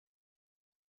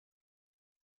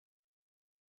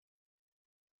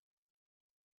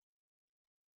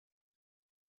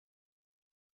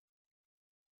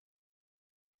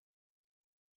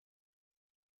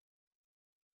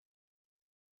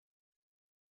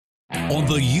On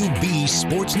the UB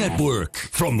Sports Network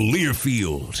from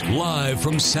Learfield, live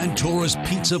from Santora's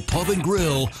Pizza Pub and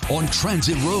Grill on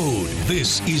Transit Road.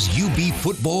 This is UB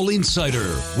Football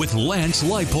Insider with Lance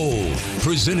Leipold,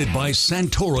 presented by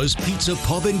Santora's Pizza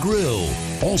Pub and Grill.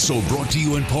 Also brought to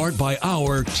you in part by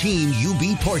our Team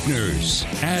UB partners,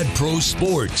 AdPro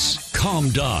Sports,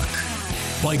 ComDoc,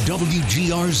 by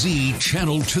WGRZ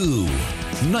Channel 2,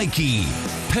 Nike,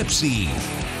 Pepsi,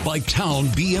 by Town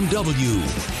BMW,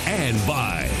 and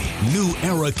by New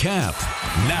Era Cap.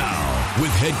 Now, with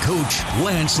head coach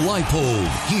Lance Leipold,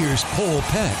 here's Paul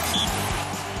Peck.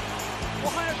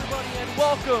 Well, hi, everybody, and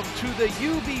welcome to the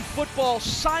UB Football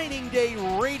Signing Day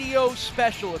radio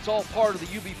special. It's all part of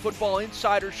the UB Football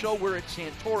Insider Show. We're at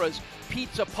Santora's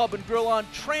Pizza Pub and Grill on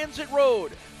Transit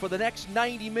Road for the next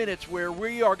 90 minutes, where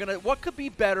we are going to, what could be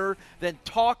better than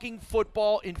talking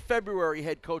football in February,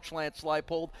 head coach Lance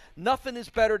Leipold. Nothing is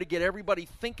better to get everybody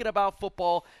thinking about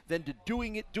football than to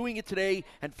doing it today.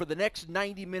 And for the next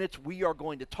 90 minutes, we are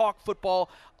going to talk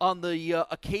football on the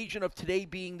occasion of today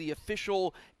being the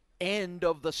official end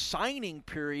of the signing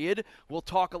period. We'll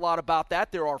talk a lot about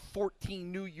that. There are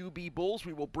 14 new UB Bulls.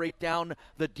 We will break down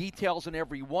the details in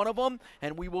every one of them,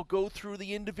 and we will go through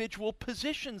the individual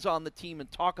positions on the team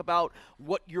and talk about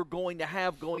what you're going to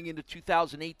have going into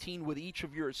 2018 with each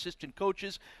of your assistant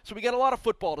coaches. So we got a lot of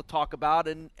football to talk about,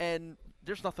 and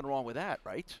there's nothing wrong with that,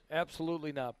 right?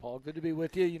 Absolutely not, Paul. Good to be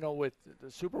with you. You know, with the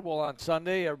Super Bowl on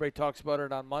Sunday, everybody talks about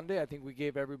it on Monday. I think we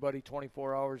gave everybody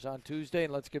 24 hours on Tuesday,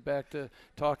 and let's get back to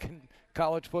talking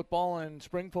college football and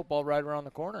spring football right around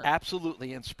the corner.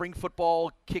 Absolutely, and spring football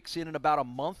kicks in about a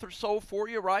month or so for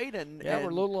you, right? We're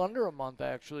a little under a month,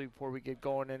 actually, before we get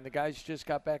going, and the guys just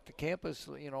got back to campus,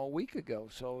 a week ago,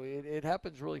 so it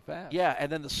happens really fast. Yeah, and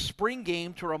then the spring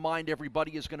game, to remind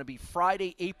everybody, is going to be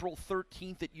Friday, April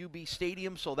 13th at UB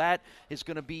Stadium, so that is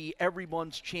going to be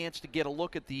everyone's chance to get a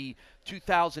look at the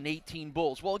 2018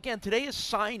 Bulls. Well, again, today is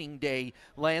signing day,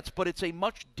 Lance, but it's a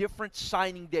much different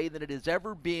signing day than it has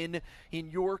ever been in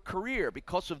your career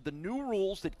because of the new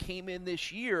rules that came in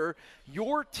this year.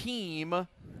 Your team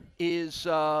is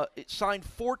it signed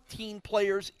 14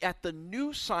 players at the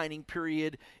new signing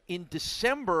period in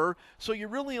December, so you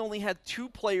really only had 2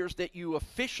 players that you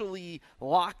officially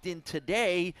locked in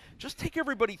today. Just take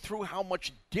everybody through how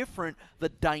much different the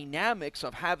dynamics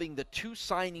of having the 2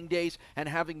 signing days and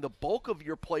having the bulk of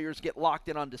your players get locked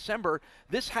in on December.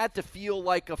 This had to feel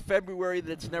like a February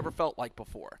that it's never felt like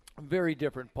before. Very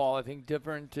different, Paul. I think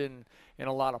different in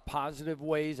a lot of positive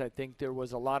ways. I think there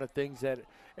was a lot of things that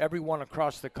everyone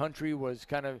across the country was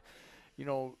kind of,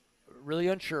 really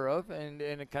unsure of and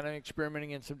kind of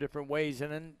experimenting in some different ways.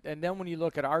 And then when you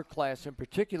look at our class in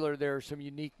particular, there's some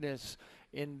uniqueness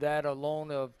in that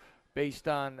alone of based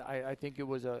on, I think it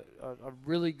was a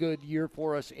really good year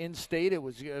for us in-state. It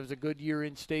was a good year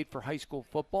in-state for high school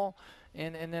football.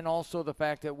 And then also the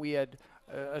fact that we had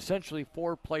essentially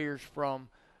 4 players from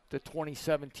the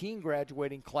 2017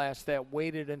 graduating class that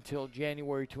waited until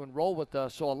January to enroll with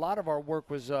us. So a lot of our work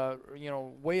was,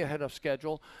 way ahead of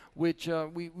schedule, which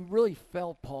we really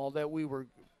felt, Paul, that we were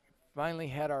finally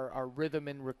had our rhythm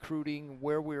in recruiting,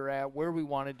 where we were at, where we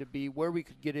wanted to be, where we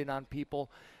could get in on people.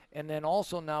 And then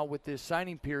also now with this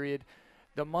signing period,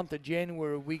 the month of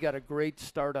January, we got a great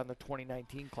start on the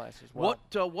 2019 class as well.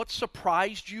 What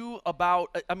surprised you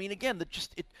about? I mean, again,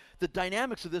 the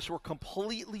dynamics of this were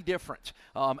completely different,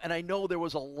 and I know there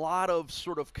was a lot of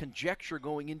sort of conjecture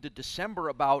going into December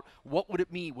about what would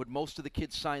it mean. Would most of the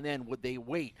kids sign then? Would they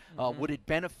wait? Would it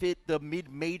benefit the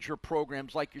mid-major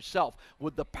programs like yourself?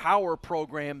 Would the power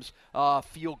programs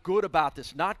feel good about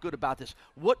this? Not good about this?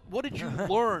 What did you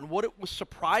learn? What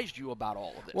surprised you about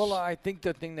all of this? Well, I think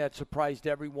the thing that surprised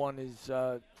everyone is,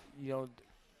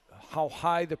 how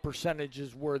high the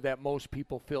percentages were that most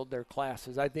people filled their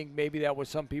classes. I think maybe that was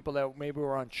some people that maybe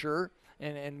were unsure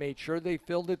and made sure they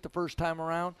filled it the first time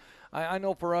around. I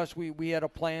know for us, we had a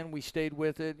plan. We stayed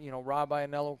with it. Rob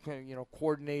Iannello,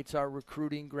 coordinates our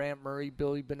recruiting. Grant Murray,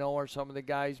 Billy Bonneau are some of the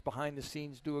guys behind the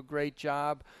scenes do a great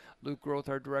job. Luke Groth,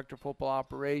 our director of football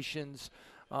operations.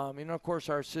 Of course,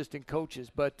 our assistant coaches.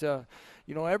 But,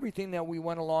 everything that we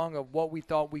went along of what we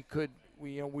thought we could,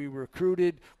 we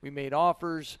recruited, we made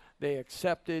offers, they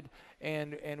accepted,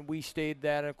 and we stayed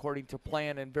that according to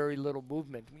plan and very little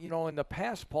movement. In the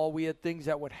past, Paul, we had things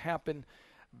that would happen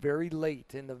very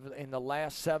late in the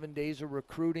last 7 days of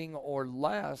recruiting or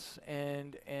less,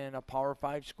 and a Power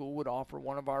 5 school would offer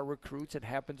one of our recruits. It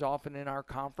happens often in our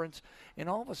conference, and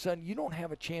all of a sudden you don't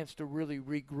have a chance to really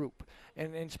regroup,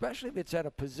 and especially if it's at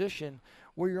a position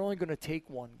where you're only going to take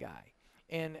one guy.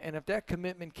 And if that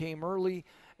commitment came early,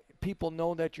 people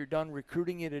know that you're done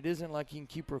recruiting it isn't like you can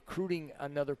keep recruiting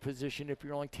another position if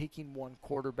you're only taking one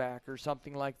quarterback or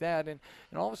something like that. And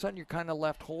all of a sudden you're kind of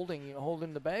left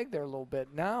holding the bag there a little bit.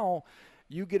 Now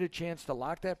you get a chance to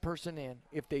lock that person in.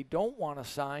 If they don't want to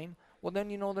sign, well,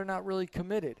 then you know they're not really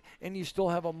committed. And you still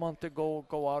have a month to go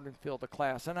out and fill the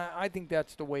class. And I think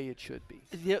that's the way it should be.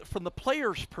 Yeah, from the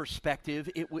players' perspective,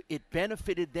 it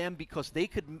benefited them because they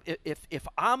could, if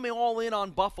I'm all in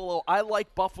on Buffalo, I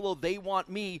like Buffalo, they want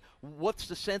me, what's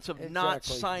the sense of not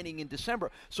signing in December?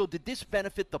 So did this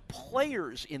benefit the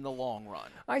players in the long run?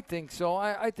 I think so.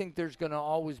 I think there's going to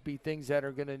always be things that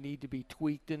are going to need to be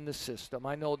tweaked in the system.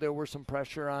 I know there were some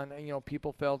pressure on,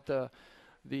 people felt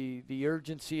the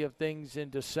urgency of things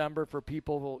in December for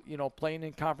people, playing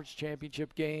in conference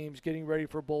championship games, getting ready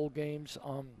for bowl games.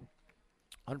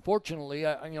 Unfortunately,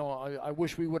 I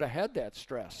wish we would have had that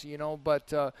stress,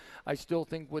 but I still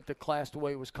think with the class the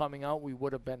way it was coming out, we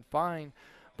would have been fine.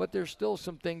 But there's still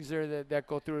some things there that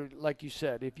go through, like you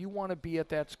said. If you want to be at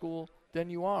that school, then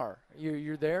you are.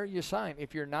 You're there, you sign.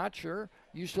 If you're not sure,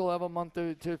 you still have a month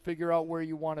to figure out where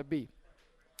you want to be.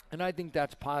 And I think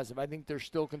that's positive. I think there's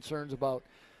still concerns about,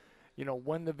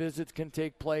 when the visits can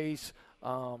take place,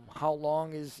 how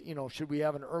long is, should we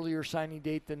have an earlier signing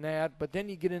date than that? But then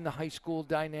you get into high school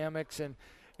dynamics, and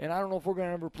I don't know if we're going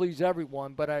to ever please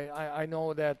everyone, but I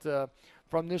know that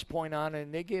from this point on,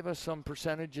 and they gave us some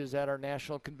percentages at our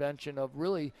national convention of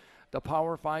really the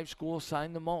Power 5 schools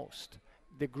signed the most.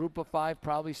 The group of 5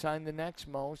 probably signed the next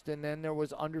most, and then there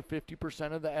was under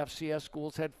 50% of the FCS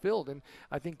schools had filled. And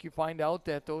I think you find out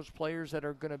that those players that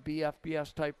are going to be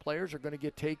FBS-type players are going to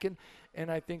get taken. And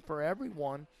I think for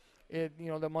everyone,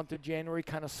 the month of January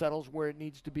kind of settles where it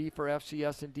needs to be for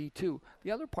FCS and D2.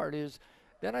 The other part is,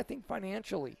 then I think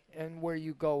financially and where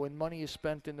you go, and money is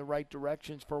spent in the right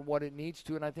directions for what it needs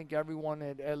to. And I think everyone,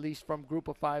 at least from group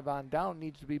of 5 on down,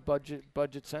 needs to be budget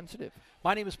sensitive.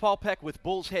 My name is Paul Peck with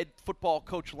Bulls head football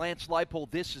coach Lance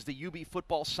Leipold. This is the UB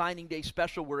Football Signing Day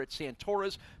Special. We're at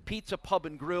Santora's Pizza Pub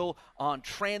and Grill on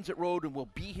Transit Road, and we'll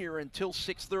be here until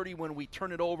 6:30 when we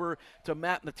turn it over to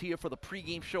Matt Mattia for the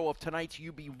pregame show of tonight's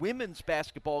UB women's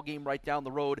basketball game right down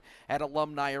the road at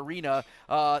Alumni Arena.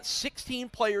 16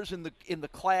 players in the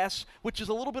class, which is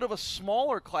a little bit of a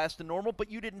smaller class than normal,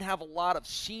 but you didn't have a lot of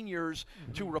seniors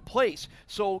to replace.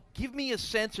 So give me a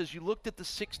sense, as you looked at the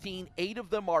 16, 8 of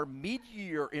them are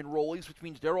mid-year enrollees, which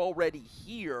means they're already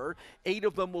here. 8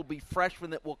 of them will be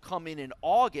freshmen that will come in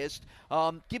August.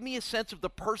 Give me a sense of the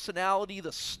personality,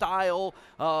 the style,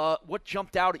 what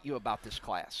jumped out at you about this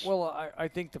class? Well, I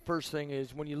think the first thing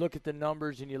is when you look at the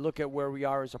numbers and you look at where we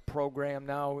are as a program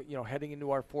now, heading into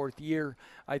our 4th year,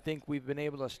 I think we've been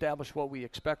able to establish what we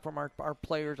expect from our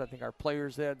players. I think our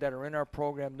players that are in our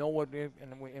program know what,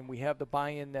 and we have the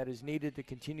buy-in that is needed to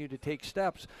continue to take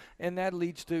steps, and that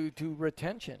leads to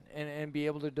retention and be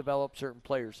able to develop certain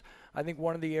players. I think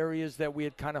one of the areas that we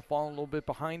had kind of fallen a little bit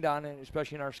behind on, and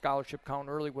especially in our scholarship count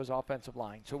early, was offensive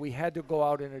line. So we had to go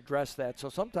out and address that. So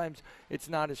sometimes it's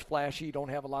not as flashy. You don't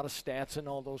have a lot of stats and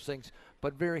all those things,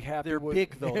 but very happy. They're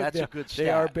big, though. That's a good stat.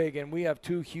 They are big, and we have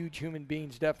 2 huge human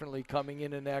beings definitely coming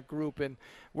in that group, and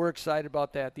we're excited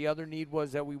about that. The other need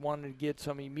was that we wanted to get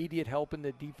some immediate help in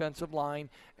the defensive line,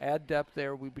 add depth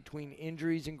there. Between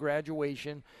injuries and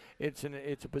graduation, it's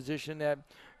a position that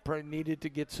needed to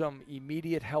get some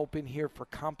immediate help in here for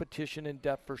competition and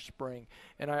depth for spring.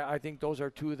 And I think those are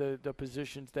 2 of the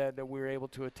positions that we were able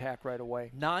to attack right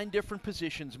away. 9 different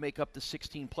positions make up the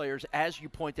 16 players. As you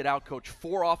pointed out, Coach,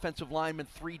 4 offensive linemen,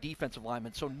 3 defensive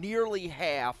linemen. So nearly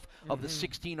half of the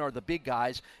 16 are the big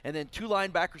guys. And then 2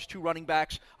 linebackers, 2 running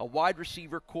backs, a wide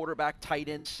receiver, quarterback, tight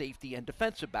end, safety, and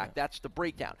defensive back. That's the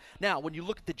breakdown. Now, when you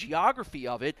look at the geography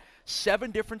of it,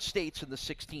 7 different states in the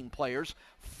 16 players,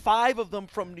 5 of them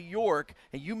from New York,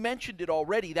 and you mentioned it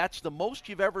already, that's the most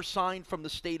you've ever signed from the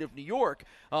state of New York,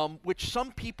 which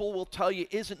some people will tell you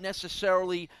isn't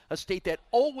necessarily a state that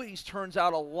always turns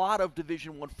out a lot of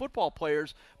Division I football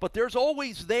players, but there's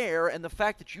always there, and the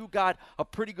fact that you got a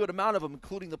pretty good amount of them,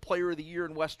 including the Player of the Year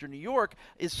in Western New York,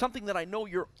 is something that I know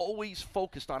you're always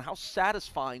focused on. How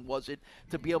satisfying was it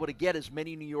to be able to get as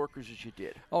many New Yorkers as you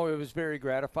did? Oh, it was very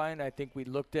gratifying. I think we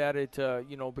looked at it,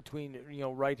 between,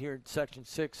 right here in Section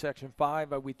 6, Section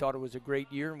 5, we thought it was a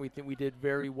great year, and we think we did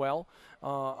very well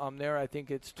there. I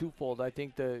think it's twofold. I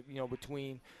think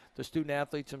between the student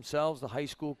athletes themselves, the high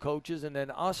school coaches, and then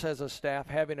us as a staff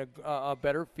having a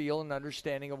better feel and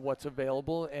understanding of what's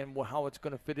available and how it's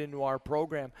going to fit into our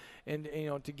program. And,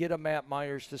 to get a Matt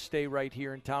Myers to stay right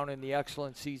here in town in the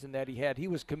excellent season that he had. He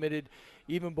was committed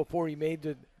even before he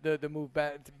made the move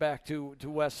back to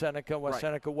West Seneca,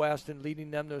 Seneca West, and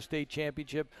leading them to a state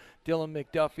championship. Dylan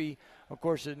McDuffie, of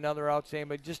course, is another outstanding.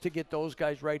 But just to get those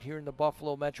guys right here in the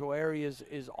Buffalo metro area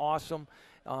is awesome.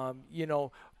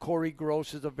 Corey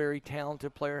Gross is a very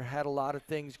talented player, had a lot of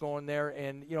things going there.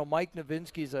 And, Mike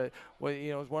Novinsky is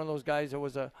one of those guys that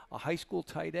was a high school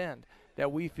tight end that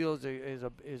we feel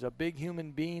is a big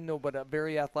human being, though, but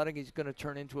very athletic. He's going to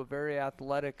turn into a very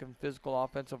athletic and physical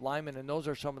offensive lineman, and those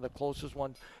are some of the closest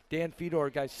ones. Dan Fedor,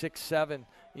 guy 6'7",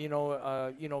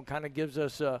 kind of gives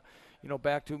us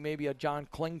back to maybe a John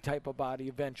Kling type of body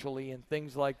eventually, and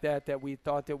things like that we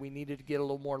thought that we needed to get a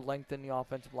little more length in the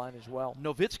offensive line as well.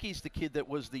 Nowitzki's the kid that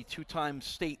was the two-time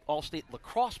all-state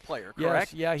lacrosse player,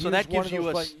 correct? Yes, yeah. So that gives you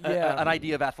an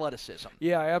idea of athleticism.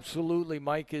 Yeah, absolutely.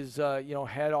 Mike is,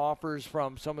 had offers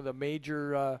from some of the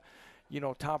major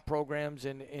top programs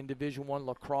in Division I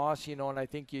lacrosse, and I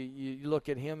think you look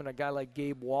at him and a guy like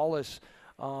Gabe Wallace,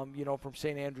 from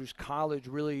St. Andrews College,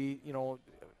 really,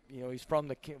 he's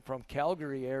from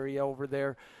Calgary area over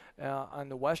there on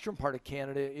the western part of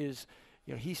Canada. Is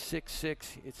he's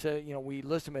 6'6". It's we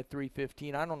list him at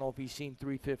 315. I don't know if he's seen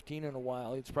 315 in a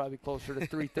while. It's probably closer to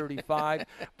 335.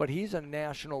 But he's a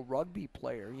national rugby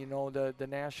player. The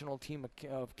national team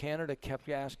of Canada kept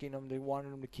asking him. They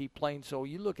wanted him to keep playing. So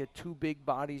you look at two big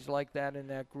bodies like that in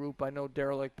that group. I know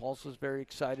Derek Pulse is very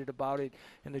excited about it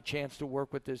and the chance to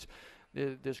work with this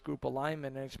group of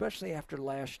linemen, and especially after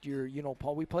last year,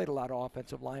 Paul, we played a lot of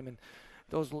offensive linemen.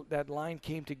 That line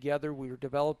came together. We were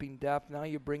developing depth. Now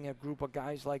you bring a group of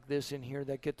guys like this in here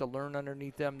that get to learn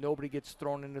underneath them. Nobody gets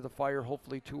thrown into the fire,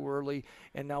 hopefully too early,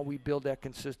 and now we build that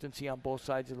consistency on both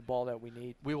sides of the ball that we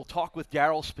need. We will talk with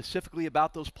Darryl specifically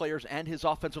about those players and his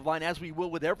offensive line, as we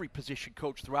will with every position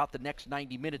coach throughout the next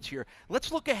 90 minutes here.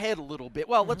 Let's look ahead a little bit.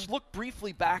 Well, let's look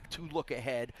briefly back to look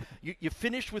ahead. You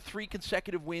finished with 3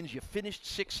 consecutive wins. You finished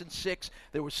 6-6.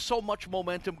 There was so much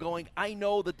momentum going. I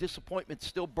know the disappointment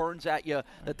still burns at you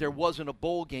that there wasn't a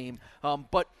bowl game,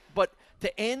 but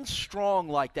to end strong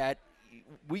like that,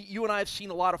 you and I have seen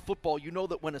a lot of football. You know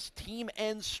that when a team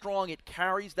ends strong, it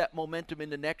carries that momentum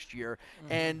into next year,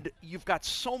 and you've got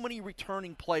so many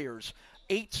returning players.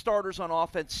 8 starters on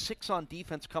offense, 6 on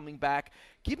defense coming back.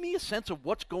 Give me a sense of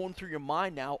what's going through your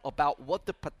mind now about what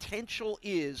the potential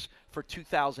is for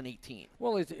 2018.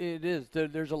 Well, it is.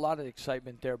 There's a lot of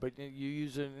excitement there, but you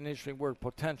use an interesting word,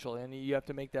 potential, and you have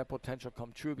to make that potential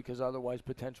come true, because otherwise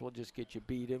potential will just get you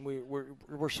beat. And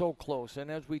we're so close. And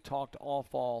as we talked all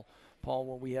fall, Paul,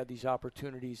 when we had these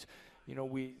opportunities,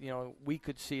 we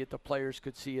could see it, the players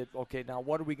could see it. Okay, now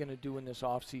what are we going to do in this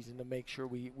offseason to make sure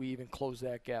we even close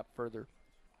that gap further?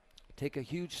 Take a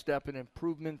huge step in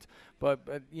improvement, but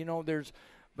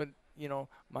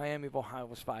Miami of Ohio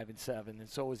was 5-7, and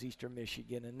so was Eastern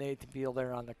Michigan, and they feel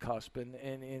they're on the cusp, and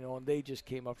they just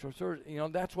came up. So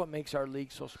that's what makes our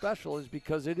league so special, is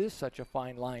because it is such a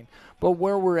fine line. But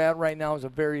where we're at right now is a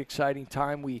very exciting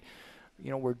time.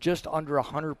 We're just under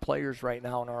 100 players right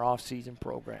now in our off-season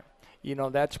program.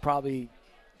 That's probably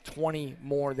 20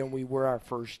 more than we were our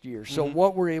first year. So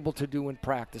what we're able to do in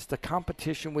practice, the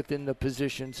competition within the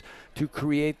positions to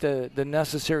create the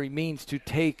necessary means to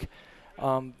take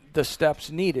the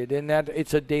steps needed, and that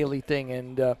it's a daily thing.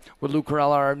 And with Lou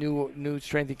Corella, our new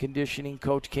strength and conditioning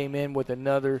coach, came in with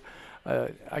another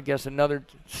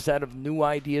set of new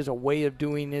ideas, a way of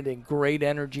doing it, and great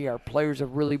energy. Our players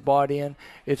have really bought in.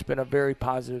 It's been a very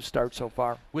positive start so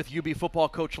far. With UB football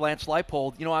coach Lance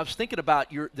Leipold, I was thinking about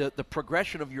the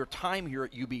progression of your time here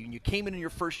at UB. When you came in your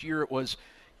first year, it was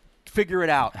figure it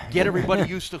out, get everybody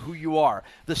used to who you are.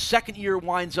 The second year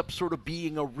winds up sort of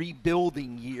being a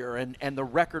rebuilding year, and the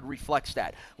record reflects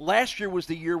that. Last year was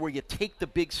the year where you take the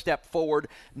big step forward.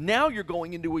 Now you're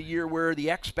going into a year where the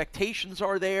expectations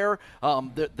are there.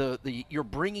 You're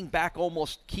bringing back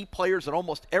almost key players at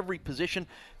almost every position.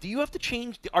 Do you have to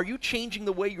change? Are you changing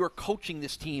the way you're coaching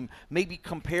this team, maybe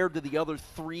compared to the other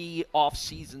 3 off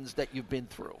seasons that you've been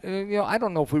through? I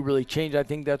don't know if we really changed. I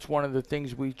think that's one of the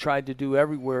things we tried to do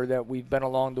everywhere that we've been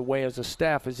along the way as a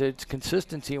staff, is its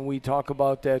consistency. And we talk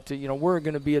about that, we're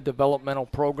going to be a developmental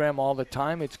program all the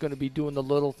time. It's going to be doing the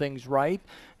little things right.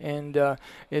 And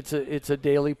it's a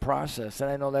daily process.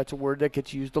 And I know that's a word that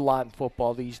gets used a lot in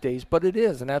football these days, but it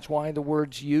is. And that's why the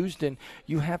word's used. And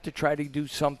you have to try to do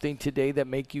something today that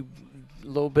make you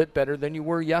little bit better than you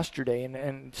were yesterday.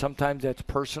 And sometimes that's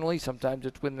personally, sometimes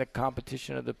it's within the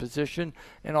competition of the position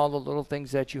and all the little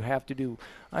things that you have to do.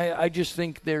 I just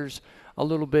think there's a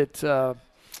little bit, the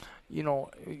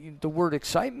word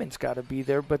excitement's got to be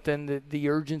there, but then the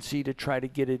urgency to try to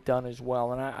get it done as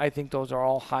well. And I think those are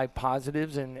all high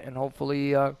positives, and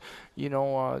hopefully,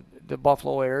 the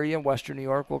Buffalo area, Western New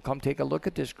York, will come take a look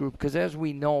at this group, because as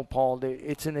we know, Paul,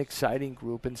 it's an exciting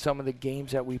group, and some of the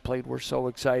games that we played were so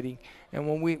exciting. And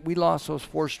when we lost those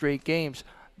 4 straight games,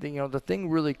 the thing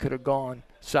really could have gone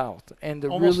south. And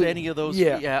almost any of those,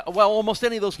 almost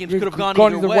any of those games could have gone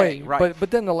either way. Right.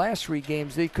 But then the last 3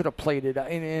 games, they could have played it.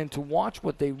 And to watch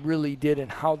what they really did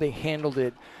and how they handled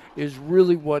it is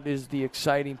really what is the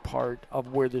exciting part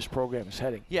of where this program is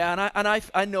heading. Yeah, and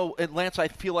I know, Lance, I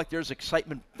feel like there's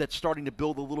excitement that's starting to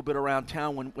build a little bit around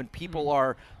town when people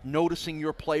are noticing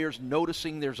your players,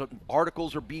 noticing there's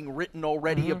articles are being written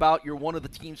already about you're one of the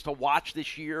teams to watch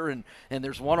this year, and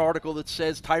there's one article that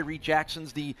says Tyree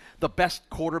Jackson's the best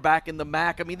quarterback in the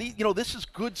MAC. I mean, this is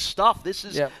good stuff. This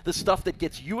is the stuff that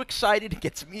gets you excited, it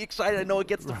gets me excited. I know it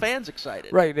gets the fans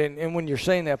excited. Right, and when you're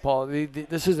saying that, Paul,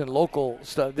 this isn't local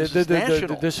stuff. This is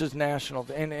national. This is national.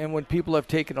 And when people have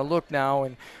taken a look now,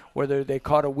 and whether they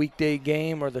caught a weekday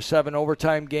game or the 7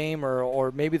 overtime game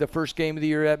or maybe the first game of the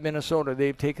year at Minnesota,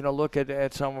 they've taken a look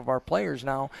at some of our players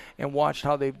now and watched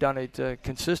how they've done it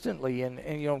consistently.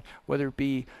 And whether it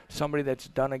be somebody that's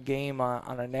done a game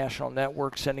on a national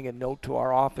network, sending a note to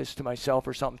our office, to myself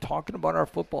or something, talking about our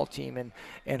football team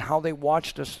and how they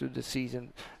watched us through the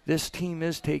season. This team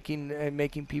is taking and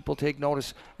making people take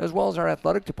notice, as well as our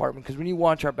athletic department, because when you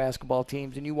watch our basketball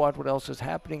teams and you watch what else is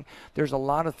happening, there's a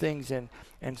lot of things. And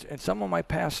some of my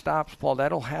past stops, Paul,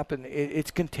 that'll happen. It's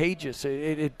contagious.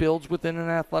 It builds within an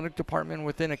athletic department,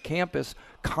 within a campus,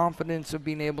 confidence of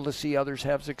being able to see others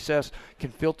have success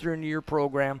can filter into your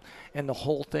program, and the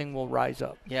whole thing will rise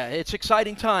up. Yeah, it's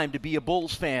exciting time to be a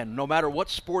Bulls fan, no matter what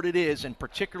sport it is, and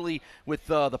particularly with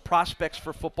the prospects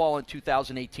for football in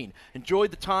 2018. Enjoyed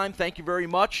the time. Thank you very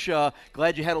much.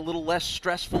 Glad you had a little less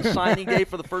stressful signing day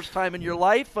for the first time in your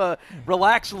life.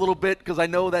 Relax a little bit, because I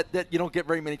know that you don't get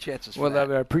very many chances for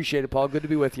that. I appreciate it, Paul. Good to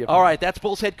be with you. All right, that's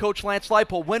Bulls head coach Lance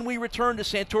Leipold. When we return to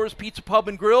Santora's Pizza Pub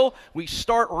and Grill, we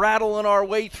start rattling our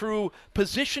way through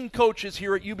position coaches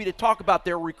here at UB to talk about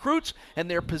their recruits and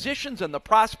their positions and the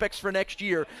prospects for next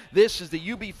year. This is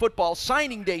the UB Football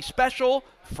Signing Day special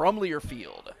from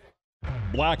Learfield.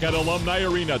 Black at Alumni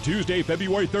Arena, Tuesday,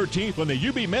 February 13th, when the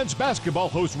UB men's basketball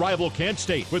hosts rival Kent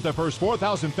State, with the first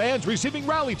 4,000 fans receiving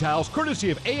rally towels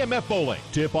courtesy of AMF Bowling.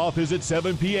 Tip-off is at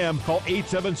 7 p.m. Call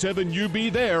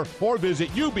 877-UB there or visit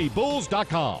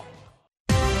UBBulls.com.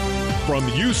 From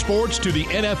U Sports to the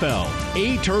NFL,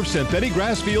 A-Turf synthetic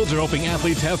grass fields are helping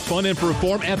athletes have fun and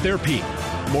perform at their peak.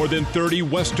 More than 30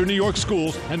 Western New York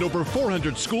schools and over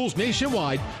 400 schools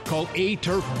nationwide call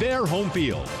A-Turf their home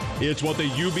field. It's what the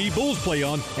UB Bulls play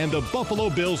on, and the Buffalo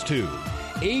Bills too.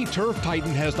 A-Turf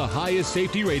Titan has the highest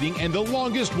safety rating and the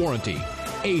longest warranty.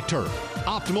 A-Turf,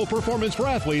 optimal performance for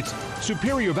athletes,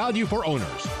 superior value for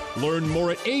owners. Learn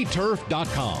more at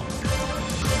aturf.com.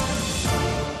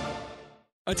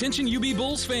 Attention UB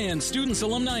Bulls fans, students,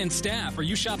 alumni, and staff. Are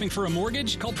you shopping for a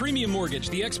mortgage? Call Premium Mortgage,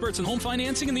 the experts in home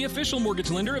financing and the official mortgage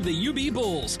lender of the UB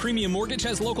Bulls. Premium Mortgage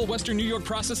has local Western New York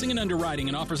processing and underwriting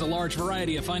and offers a large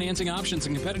variety of financing options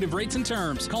and competitive rates and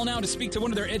terms. Call now to speak to one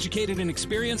of their educated and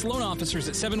experienced loan officers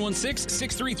at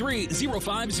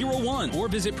 716-633-0501 or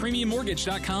visit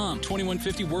premiummortgage.com.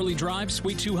 2150 Worley Drive,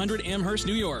 Suite 200, Amherst,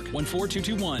 New York.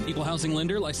 14221. Equal housing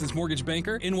lender, licensed mortgage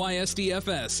banker,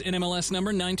 NYSDFS, NMLS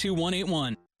number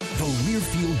 92181. The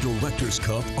Learfield Directors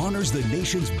Cup honors the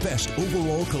nation's best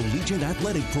overall collegiate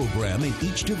athletic program in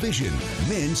each division,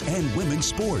 men's and women's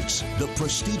sports. The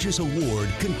prestigious award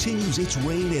continues its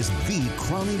reign as the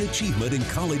crowning achievement in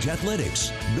college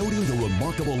athletics, noting the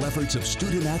remarkable efforts of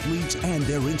student athletes and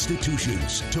their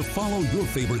institutions. To follow your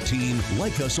favorite team,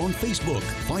 like us on Facebook,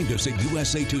 find us at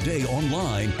USA Today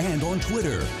online and on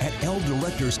Twitter at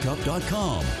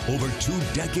ldirectorscup.com. Over 2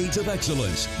 decades of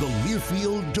excellence, the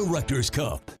Learfield Directors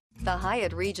Cup. The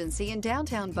Hyatt Regency in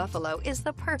downtown Buffalo is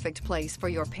the perfect place for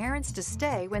your parents to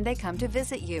stay when they come to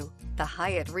visit you. The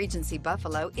Hyatt Regency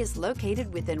Buffalo is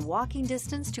located within walking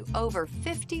distance to over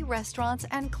 50 restaurants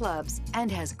and clubs and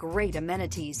has great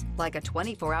amenities like a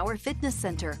 24-hour fitness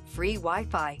center, free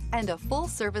Wi-Fi, and a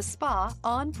full-service spa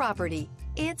on property.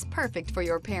 It's perfect for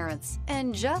your parents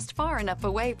and just far enough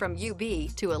away from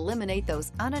UB to eliminate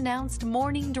those unannounced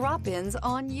morning drop-ins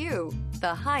on you.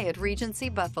 The Hyatt Regency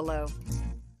Buffalo.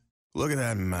 Look at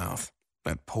that mouth.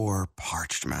 That poor,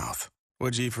 parched mouth.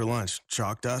 What'd you eat for lunch?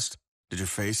 Chalk dust? Did your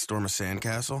face storm a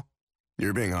sandcastle?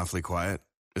 You're being awfully quiet.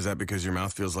 Is that because your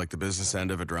mouth feels like the business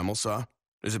end of a Dremel saw?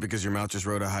 Is it because your mouth just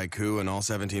wrote a haiku and all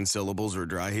 17 syllables are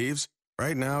dry heaves?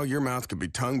 Right now, your mouth could be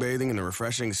tongue-bathing in the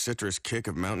refreshing citrus kick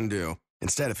of Mountain Dew.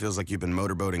 Instead, it feels like you've been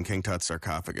motorboating King Tut's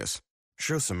sarcophagus.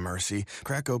 Show some mercy.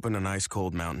 Crack open an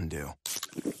ice-cold Mountain Dew.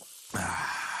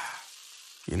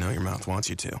 You know your mouth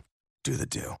wants you to. Do the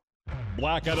Dew.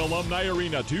 Black at Alumni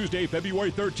Arena Tuesday,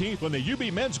 February 13th when the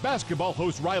UB men's basketball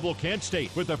hosts rival Kent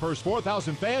State with the first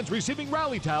 4,000 fans receiving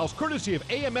rally towels courtesy of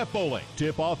AMF Bowling.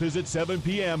 Tip-off is at 7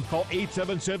 p.m. Call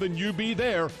 877-UB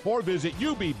there or visit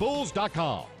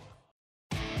ubbulls.com.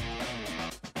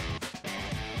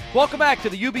 Welcome back to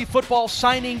the UB Football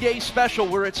Signing Day Special.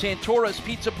 We're at Santora's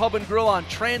Pizza Pub and Grill on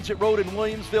Transit Road in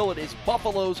Williamsville. It is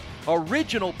Buffalo's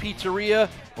original pizzeria.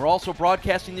 We're also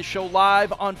broadcasting the show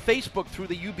live on Facebook through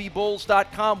the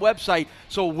ubbulls.com website.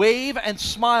 So wave and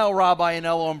smile, Rob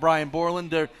Ianello and Brian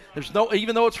Borland. There's no,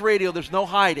 even though it's radio, there's no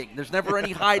hiding. There's never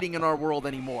any hiding in our world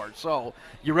anymore. So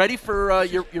you ready for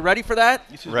you ready for that?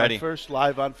 This is my first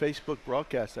live on Facebook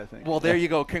broadcast, I think. Well, there you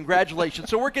go. Congratulations.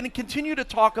 So we're going to continue to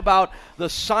talk about the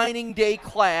signing day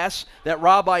class that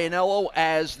Rob Ianello,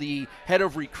 as the head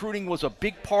of recruiting, was a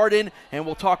big part in, and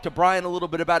we'll talk to Brian a little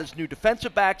bit about his new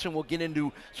defensive backs, and we'll get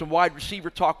into some wide receiver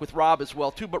talk with Rob as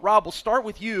well, too. But, Rob, we'll start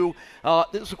with you.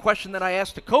 This is a question that I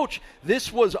asked the coach.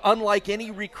 This was unlike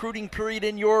any recruiting period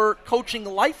in your coaching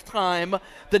lifetime,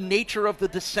 the nature of the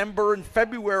December and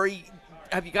February.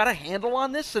 Have you got a handle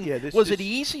on this? And was it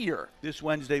easier? This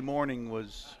Wednesday morning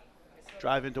was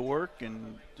driving to work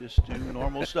and just do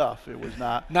normal stuff. It was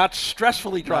not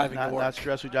stressfully driving to work. Not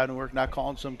stressfully driving to work, not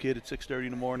calling some kid at 6:30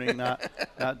 in the morning, not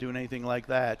doing anything like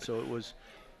that. So it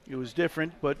was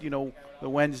different, but the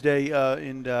Wednesday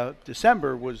in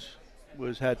December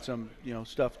had some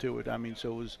stuff to it. I mean,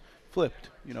 so it was flipped,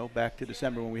 back to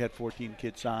December when we had 14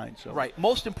 kids signed. So right.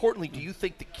 Most importantly, do you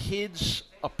think the kids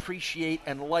appreciate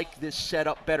and like this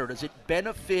setup better? Does it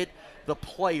benefit the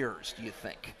players, do you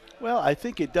think? Well, I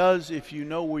think it does if you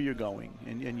know where you're going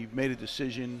and you've made a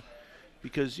decision,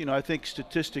 because I think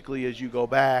statistically, as you go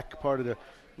back, part of the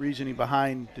reasoning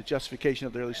behind the justification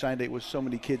of the early sign date was so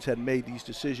many kids had made these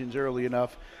decisions early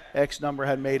enough. X number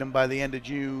had made them by the end of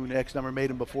June. X number made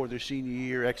them before their senior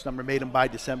year. X number made them by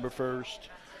December 1st.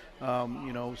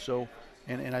 So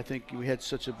I think we had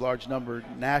such a large number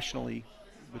nationally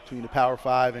between the Power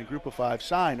 5 and Group of 5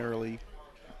 sign early.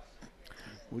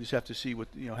 We just have to see what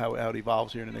how it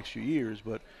evolves here in the next few years.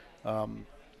 But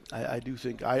I do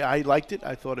think I liked it.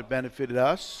 I thought it benefited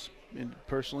us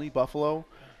personally, Buffalo.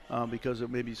 Because of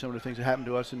maybe some of the things that happened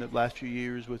to us in the last few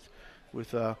years with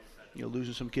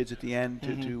losing some kids at the end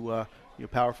to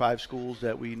Power 5 schools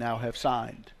that we now have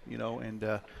signed,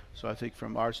 and so I think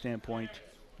from our standpoint,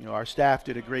 our staff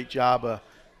did a great job of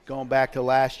going back to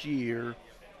last year,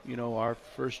 our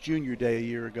first junior day a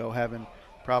year ago, having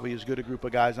probably as good a group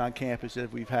of guys on campus as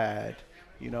we've had,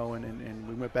 and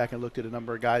we went back and looked at a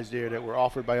number of guys there that were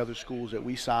offered by other schools that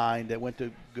we signed that went to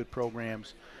good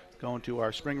programs. Going to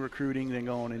our spring recruiting, then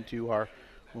going into our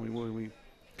when we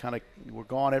we're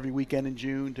gone every weekend in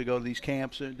June to go to these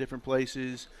camps at different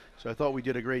places. So I thought we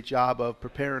did a great job of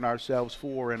preparing ourselves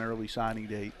for an early signing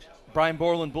date. Brian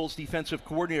Borland, Bulls defensive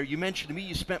coordinator, you mentioned to me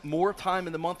you spent more time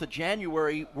in the month of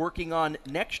January working on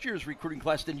next year's recruiting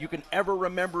class than you can ever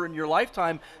remember in your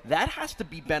lifetime. That has to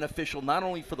be beneficial not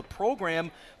only for the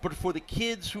program, but for the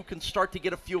kids who can start to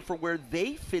get a feel for where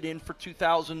they fit in for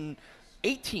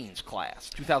 2018's class,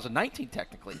 2019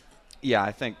 technically. Yeah,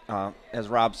 I think, as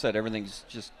Rob said, everything's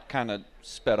just kind of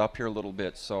sped up here a little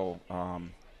bit. So,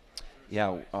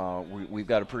 we've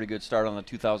got a pretty good start on the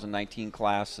 2019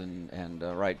 class, and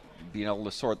right, being able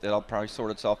to that'll probably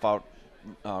sort itself out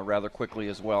rather quickly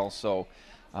as well. So,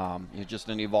 it's just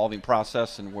an evolving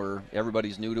process, and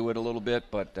everybody's new to it a little bit.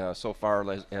 But so far,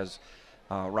 as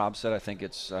Rob said, I think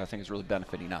it's really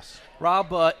benefiting us. Rob,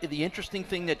 the interesting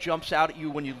thing that jumps out at you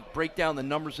when you break down the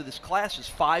numbers of this class is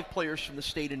 5 players from the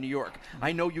state of New York.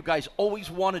 I know you guys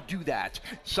always want to do that.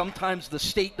 Sometimes the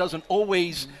state doesn't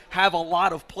always have a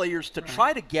lot of players to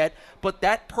try to get, but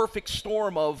that perfect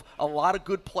storm of a lot of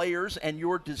good players and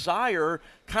your desire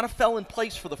kind of fell in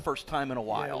place for the first time in a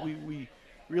while. Yeah, we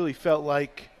really felt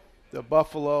like the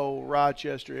Buffalo,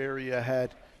 Rochester area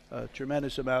had a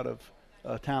tremendous amount of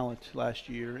talent last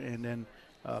year, and then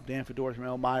Dan Fedora from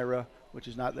Elmira, which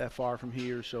is not that far from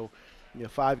here. So,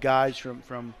 5 guys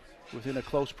from within a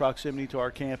close proximity to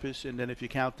our campus, and then if you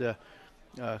count the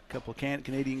couple of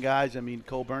Canadian guys, I mean,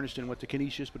 Cole Berniston went to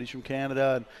Canisius, but he's from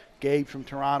Canada, and Gabe from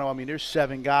Toronto. I mean, there's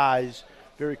 7 guys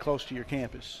very close to your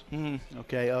campus.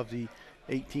 Okay, of the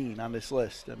 18 on this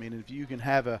list. I mean, if you can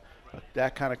have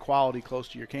that kind of quality close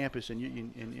to your campus, and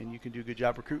you can do a good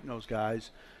job recruiting those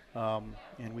guys,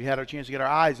 and we had our chance to get our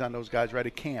eyes on those guys right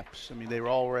at camps. I mean, they were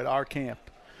all at our camp.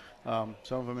 Some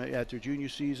of them at their junior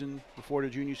season, before their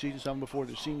junior season, some before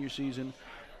their senior season.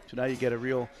 So now you get a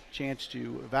real chance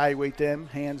to evaluate them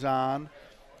hands-on,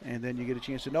 and then you get a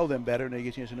chance to know them better, and they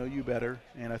get a chance to know you better.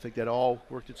 And I think that all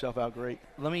worked itself out great.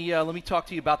 Let me talk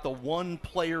to you about the one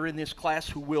player in this class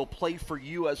who will play for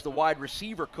you as the wide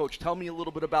receiver coach. Tell me a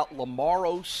little bit about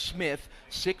Lamaro Smith,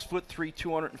 6'3",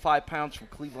 205 pounds from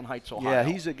Cleveland Heights, Ohio. Yeah,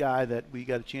 he's a guy that we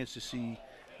got a chance to see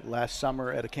last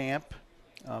summer at a camp.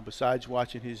 Besides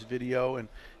watching his video, and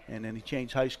then he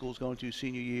changed high schools going to his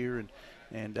senior year,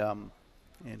 and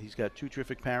he's got two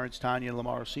terrific parents, Tanya and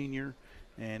Lamar Sr.,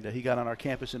 and he got on our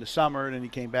campus in the summer, and then he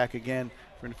came back again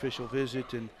for an official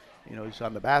visit, and he's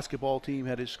on the basketball team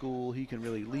at his school. He can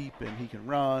really leap and he can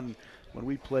run. When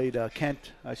we played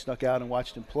Kent, I snuck out and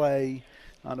watched him play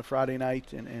on a Friday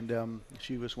night, and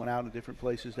she just went out in different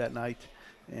places that night,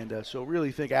 and so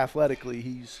really think athletically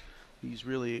he's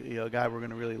really a guy we're going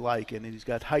to really like, and he's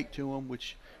got height to him,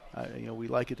 which we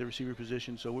like at the receiver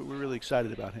position. So we're really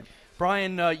excited about him.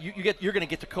 Brian, you're going to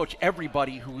get to coach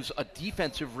everybody who's a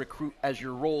defensive recruit as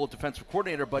your role as defensive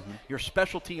coordinator, but your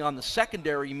specialty on the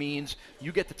secondary means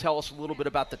you get to tell us a little bit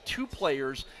about the two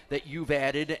players that you've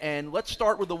added. And let's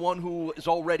start with the one who is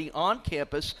already on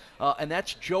campus, and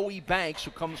that's Joey Banks,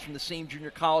 who comes from the same junior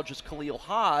college as Khalil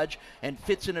Hodge and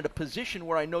fits in at a position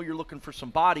where I know you're looking for some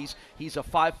bodies. He's a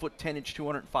 5'10",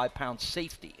 205-pound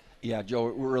safety. Yeah,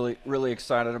 Joe, we're really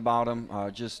excited about him.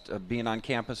 Just being on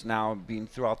campus now, being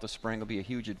throughout the spring will be a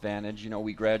huge advantage.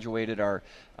 We graduated our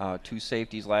two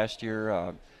safeties last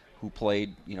year who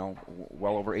played,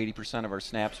 well over 80% of our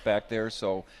snaps back there.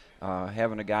 So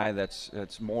having a guy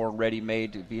that's more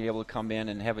ready-made to be able to come in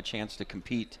and have a chance to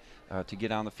compete, to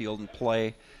get on the field and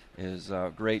play is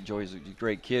great. Joey's a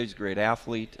great kid. He's a great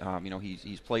athlete.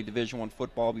 He's played Division I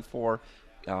football before.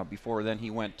 Before then, he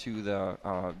went to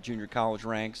the junior college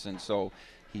ranks, and so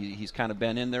he's kind of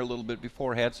been in there a little bit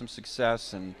before, had some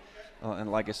success, and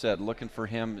like I said, looking for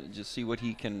him to see what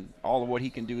he can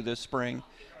do this spring.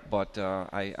 But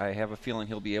I have a feeling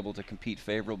he'll be able to compete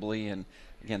favorably, and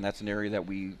again, that's an area that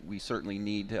we certainly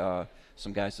need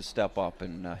some guys to step up,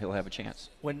 and he'll have a chance.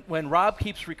 When Rob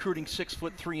keeps recruiting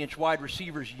 6'3" wide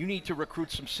receivers, you need to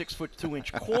recruit some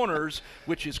 6'2" corners,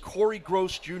 which is Corey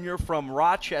Gross Jr. from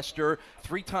Rochester,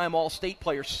 three-time All-State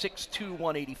player, 6'2",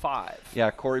 185. Yeah,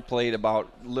 Corey played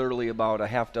literally about a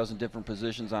half dozen different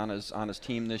positions on his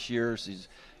team this year. So he's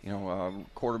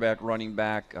quarterback, running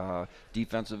back,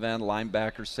 defensive end,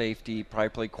 linebacker, safety, probably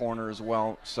play corner as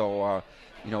well. So.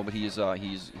 But he's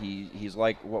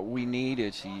like what we need.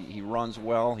 He runs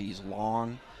well. He's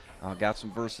long, got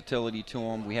some versatility to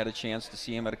him. We had a chance to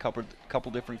see him at a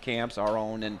couple different camps, our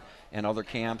own and other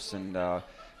camps, and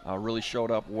really showed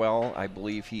up well. I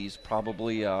believe he's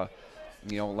probably a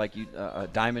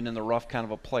diamond in the rough kind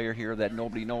of a player here that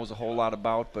nobody knows a whole lot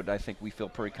about, but I think we feel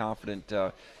pretty confident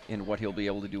in what he'll be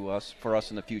able to do for us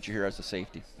in the future here as a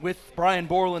safety. With Brian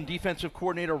Borland, defensive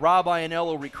coordinator, Rob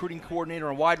Ianello, recruiting coordinator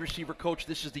and wide receiver coach,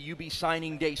 this is the UB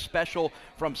Signing Day special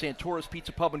from Santora's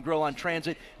Pizza Pub and Grill on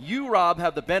Transit. You, Rob,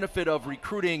 have the benefit of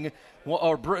recruiting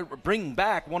or bringing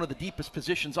back one of the deepest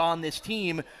positions on this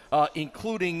team,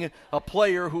 including a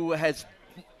player who has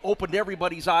opened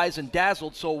everybody's eyes and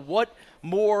dazzled. So what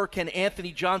more can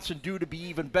Anthony Johnson do to be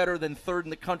even better than third in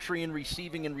the country in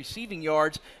receiving and receiving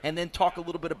yards? And then talk a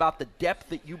little bit about the depth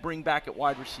that you bring back at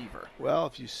wide receiver. Well,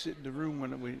 if you sit in the room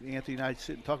when Anthony and I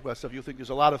sit and talk about stuff, you'll think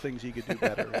there's a lot of things he could do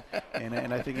better.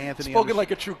 and I think Anthony spoken like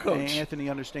a true coach.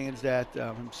 Anthony understands that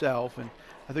himself. And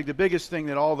I think the biggest thing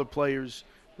that all the players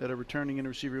that are returning in the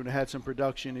receiver room that had some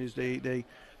production is they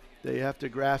have to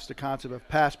grasp the concept of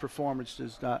past performance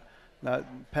does not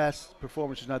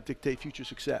dictate future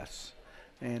success.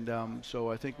 And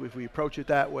so I think if we approach it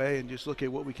that way and just look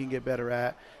at what we can get better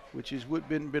at, which has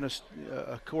been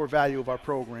a core value of our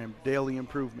program, daily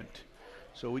improvement.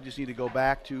 So we just need to go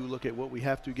back to look at what we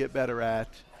have to get better at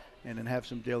and then have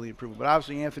some daily improvement. But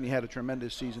obviously Anthony had a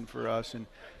tremendous season for us, and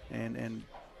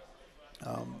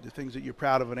the things that you're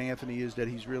proud of in Anthony is that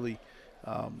he's really,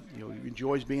 he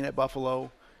enjoys being at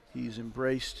Buffalo. He's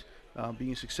embraced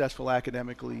being successful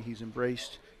academically. He's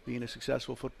embraced being a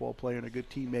successful football player and a good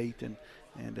teammate, and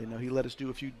he let us do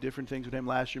a few different things with him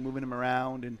last year, moving him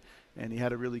around, and he had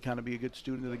to really kind of be a good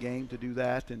student of the game to do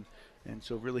that, and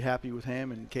so really happy with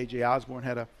him. And KJ Osborne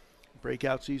had a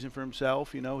breakout season for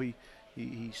himself.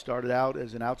 He started out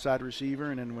as an outside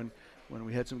receiver, and then when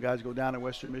we had some guys go down in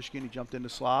Western Michigan, he jumped in the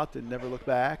slot and never looked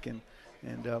back, and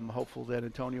And I'm hopeful that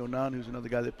Antonio Nunn, who's another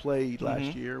guy that played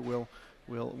last year, will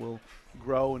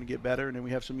grow and get better. And then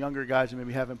we have some younger guys that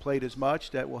maybe haven't played as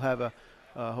much that will have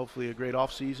hopefully a great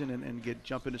off season and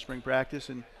jump into spring practice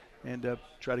and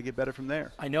try to get better from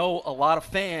there. I know a lot of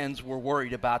fans were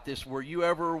worried about this. Were you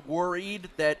ever worried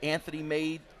that Anthony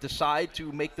may decide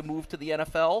to make the move to the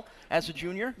NFL as a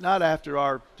junior? Not after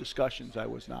our discussions, I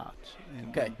was not.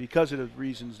 And because of the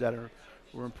reasons that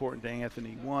were important to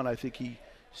Anthony. One, I think he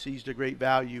sees the great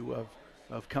value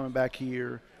of coming back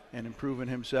here and improving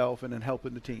himself and then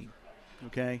helping the team.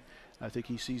 Okay? I think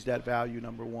he sees that value,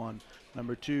 number one.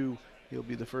 Number two, he'll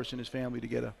be the first in his family to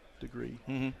get a degree,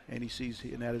 and he sees,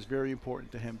 and that is very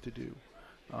important to him to do.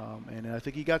 And I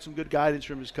think he got some good guidance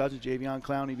from his cousin, Javion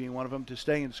Clowney being one of them, to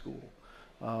stay in school.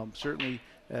 Certainly,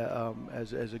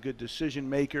 as a good decision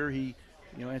maker, he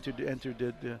entered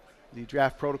the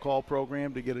draft protocol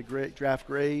program to get a great draft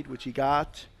grade, which he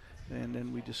got, and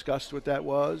then we discussed what that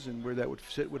was and where that would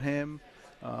sit with him.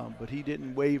 But he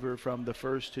didn't waver from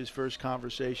his first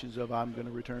conversations of, I'm going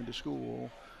to return to school.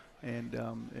 And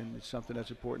it's something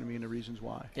that's important to me and the reasons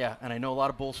why. Yeah, and I know a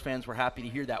lot of Bulls fans were happy to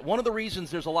hear that. One of the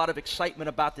reasons there's a lot of excitement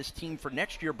about this team for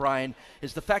next year, Brian,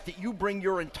 is the fact that you bring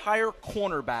your entire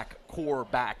cornerback core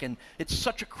back, and it's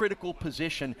such a critical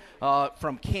position,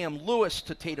 from Cam Lewis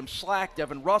to Tatum Slack,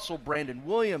 Devin Russell, Brandon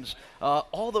Williams.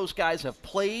 All those guys have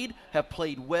played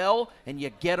well, and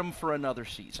you get them for another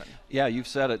season. Yeah, you've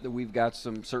said it, that we've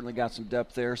certainly got some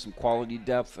depth there, some quality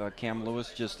depth. Cam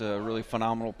Lewis, just a really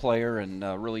phenomenal player and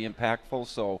really impactful.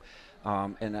 So,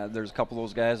 there's a couple of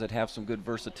those guys that have some good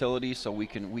versatility, so we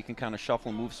can kind of shuffle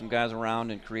and move some guys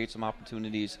around and create some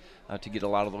opportunities to get a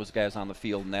lot of those guys on the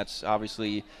field. And that's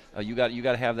obviously you got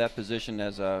to have that position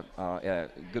as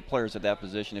good players at that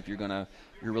position if you're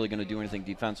really going to do anything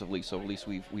defensively. So at least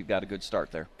we've got a good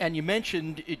start there. And you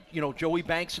mentioned Joey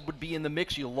Banks would be in the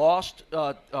mix. You lost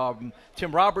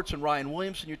Tim Roberts and Ryan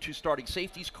Williamson, your two starting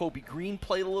safeties. Kobe Green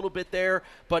played a little bit there,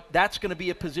 but that's going to be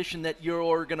a position that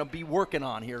you're going to be working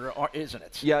on here, isn't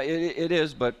it? Yeah, it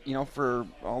is. But for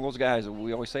all those guys,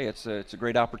 we always say it's a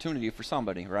great opportunity for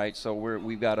somebody, right? So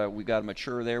we've got to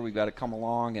mature there. We've got to come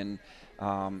along and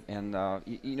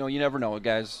you never know,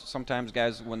 guys. Sometimes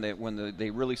guys, when they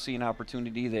really see an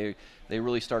opportunity, they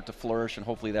really start to flourish, and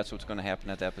hopefully that's what's going to happen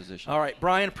at that position. All right,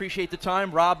 Brian, appreciate the time.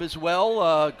 Rob as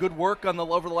well. Good work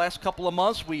over the last couple of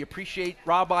months. We appreciate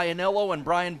Rob Ianello and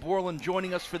Brian Borland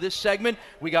joining us for this segment.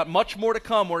 We got much more to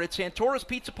come. We're at Santora's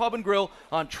Pizza Pub and Grill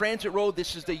on Transit Road.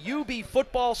 This is the UB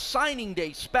Football Signing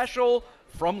Day special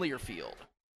from Learfield.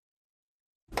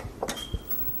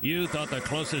 You thought the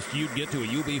closest you'd get to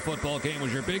a UB football game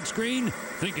was your big screen?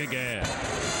 Think again.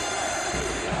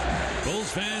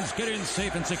 Bulls fans, get in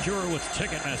safe and secure with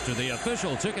Ticketmaster, the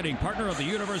official ticketing partner of the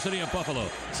University of Buffalo.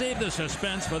 Save the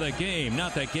suspense for the game,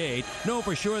 not the gate. Know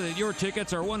for sure that your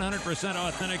tickets are 100%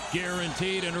 authentic,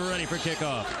 guaranteed, and ready for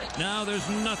kickoff. Now there's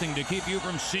nothing to keep you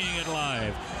from seeing it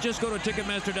live. Just go to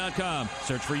Ticketmaster.com,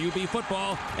 search for UB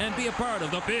football, and be a part of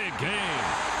the big game.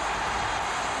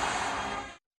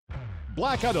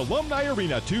 Blackout Alumni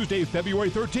Arena, Tuesday, February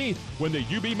 13th, when the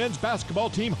UB men's basketball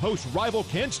team hosts rival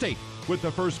Kent State, with the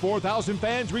first 4,000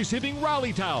 fans receiving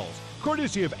rally towels,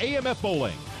 courtesy of AMF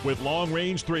Bowling. With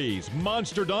long-range threes,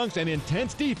 monster dunks, and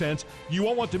intense defense, you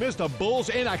won't want to miss the Bulls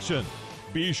in action.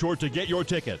 Be sure to get your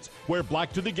tickets. Wear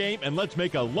black to the game, and let's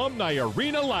make Alumni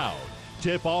Arena loud.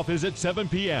 Tip-off is at 7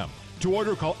 p.m. To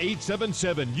order, call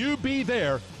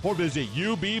 877-UB-THERE or visit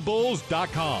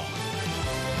ubbulls.com.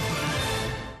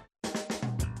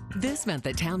 This month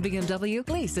at Town BMW,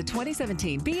 lease a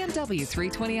 2017 BMW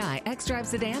 320i X-Drive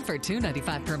sedan for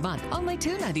 $295 per month. Only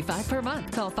 $295 per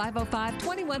month. Call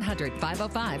 505-2100,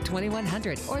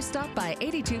 505-2100, or stop by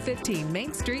 8215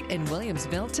 Main Street in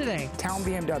Williamsville today. Town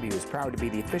BMW is proud to be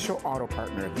the official auto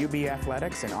partner of UB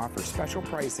Athletics and offers special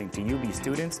pricing to UB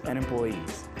students and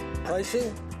employees.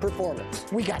 Pricing, performance.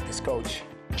 We got this, Coach.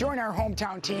 Join our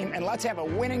hometown team and let's have a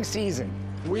winning season.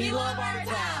 We love our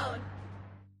town.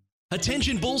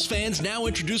 Attention Bulls fans, now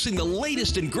introducing the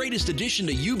latest and greatest addition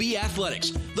to UB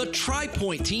Athletics, the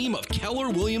Tri-Point team of Keller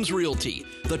Williams Realty.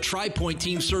 The Tri-Point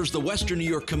team serves the Western New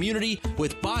York community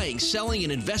with buying, selling,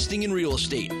 and investing in real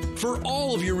estate. For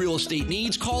all of your real estate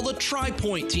needs, call the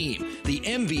Tri-Point team, the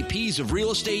MVPs of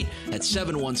real estate, at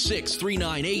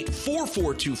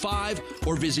 716-398-4425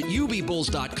 or visit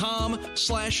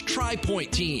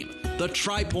ubbulls.com/Tri-Point team. The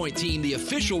Tri-Point team, the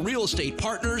official real estate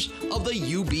partners of the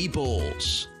UB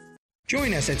Bulls.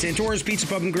 Join us at Santora's Pizza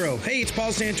Pub and Grill. Hey, it's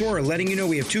Paul Santora letting you know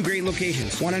we have 2 great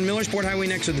locations. One on Millersport Highway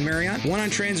next to the Marriott, one on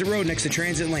Transit Road next to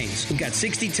Transit Lanes. We've got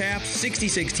 60 taps,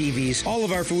 66 TVs. All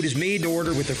of our food is made to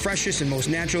order with the freshest and most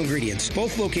natural ingredients.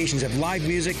 Both locations have live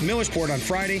music, Millersport on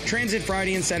Friday, Transit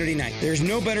Friday and Saturday night. There's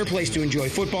no better place to enjoy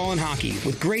football and hockey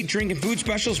with great drink and food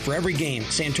specials for every game.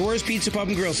 Santora's Pizza Pub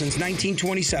and Grill since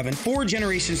 1927. 4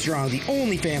 generations strong, the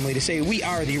only family to say we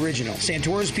are the original.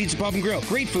 Santora's Pizza Pub and Grill.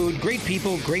 Great food, great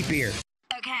people, great beer.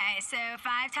 Okay, so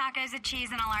 5 tacos of cheese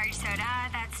and a large soda,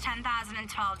 that's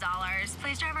 $10,012.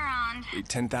 Please drive around. Wait,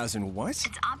 10,000 what?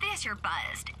 It's obvious you're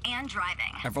buzzed and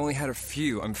driving. I've only had a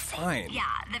few. I'm fine. Yeah,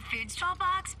 the food's $12,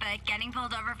 but getting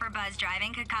pulled over for buzz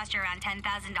driving could cost you around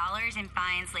 $10,000 in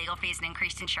fines, legal fees, and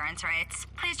increased insurance rates.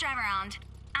 Please drive around.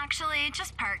 Actually,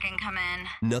 just park and come in.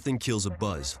 Nothing kills a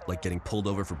buzz like getting pulled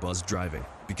over for buzz driving,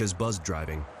 because buzz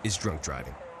driving is drunk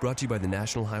driving. Brought to you by the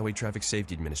National Highway Traffic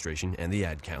Safety Administration and the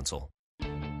Ad Council.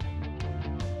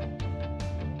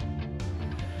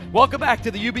 Welcome back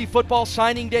to the UB Football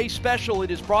Signing Day Special. It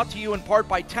is brought to you in part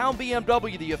by Town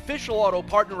BMW, the official auto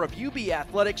partner of UB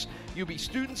Athletics. UB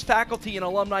students, faculty, and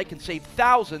alumni can save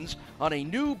thousands on a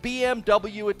new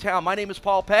BMW at Town. My name is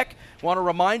Paul Peck. I want to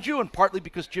remind you, and partly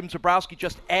because Jim Zabrowski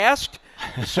just asked,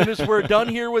 as soon as we're done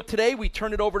here with today, we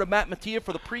turn it over to Matt Mattia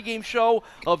for the pregame show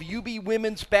of UB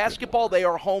women's basketball. They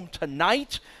are home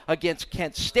tonight against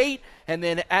Kent State. And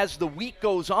then as the week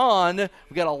goes on,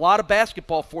 we got a lot of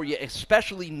basketball for you,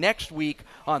 especially next week.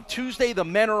 On Tuesday, the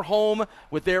men are home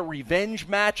with their revenge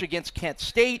match against Kent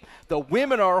State. The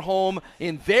women are home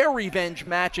in their revenge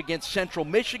match against Central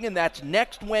Michigan. That's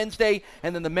next Wednesday.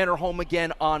 And then the men are home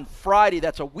again on Friday.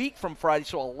 That's a week from Friday.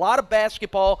 So a lot of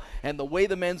basketball, and the way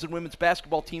the men's and women's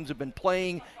basketball teams have been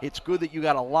playing, it's good that you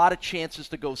got a lot of chances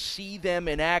to go see them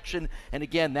in action. And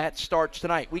again, that starts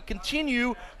tonight. We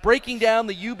continue breaking down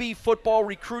the UB football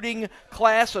recruiting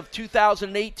class of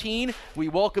 2018. We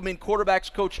welcome in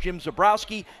quarterbacks coach Jim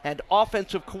Zabrowski and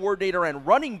offensive coordinator and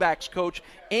running backs coach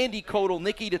Andy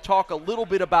Kotelnicki to talk a little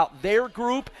bit about their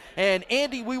group. And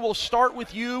Andy, we will start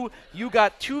with you. You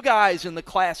got 2 guys in the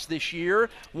class this year,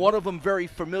 one of them very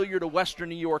familiar to Western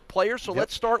New York players. So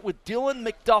let's start with Dylan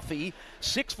McDuffie,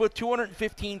 6 foot,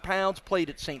 215 pounds, played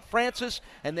at St. Francis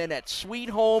and then at Sweet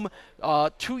Home.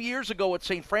 2 years ago at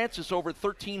St. Francis, over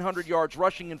 1,300 yards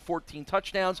rushing and 14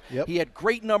 touchdowns. He had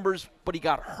great numbers, but he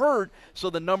got hurt, so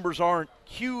the numbers aren't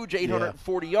huge,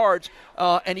 840 yards.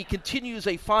 And he continues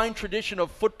a fine tradition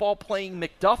of football playing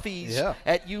McDuffies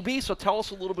at UB. So tell us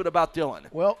a little bit about Dylan.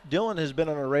 Well, Dylan has been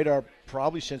on our radar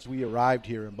probably since we arrived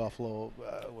here in Buffalo.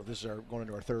 This is going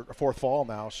into our 4th fall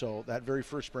now. So that very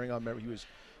first spring, I remember he was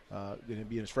going to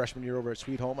be in his freshman year over at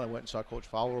Sweet Home. I went and saw Coach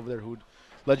Fowler over there, who'd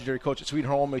legendary coach at Sweet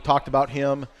Home. We talked about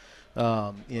him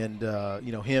and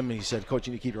him, and he said, Coach,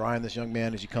 you need to keep your eye on this young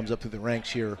man as he comes up through the ranks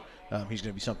here. He's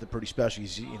going to be something pretty special.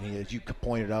 As you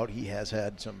pointed out, he has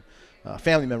had some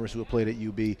family members who have played at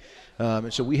UB.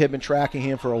 And so we have been tracking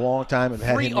him for a long time. And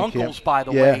 3 uncles, by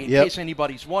the way, in case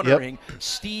anybody's wondering.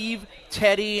 Steve,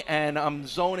 Teddy, and I'm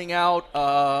zoning out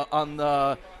on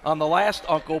the last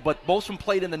uncle, but most of them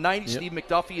played in the 90s. Steve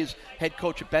McDuffie is head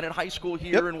coach at Bennett High School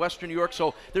here in Western New York.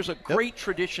 So there's a great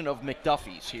tradition of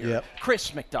McDuffies here.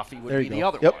 Chris McDuffie would be the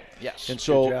other one. Yes. And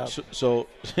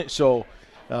so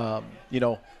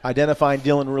identifying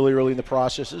Dylan really early in the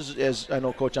process, as I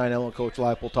know Coach Einel and Coach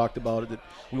Leipold talked about it, that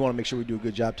we want to make sure we do a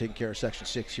good job taking care of Section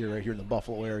 6 right here in the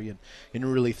Buffalo area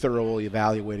and really thoroughly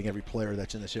evaluating every player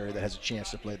that's in this area that has a chance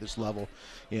to play at this level.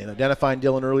 And identifying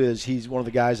Dylan early as he's one of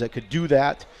the guys that could do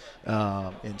that,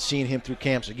 and seeing him through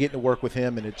camps and getting to work with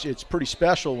him. And it's pretty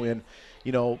special when,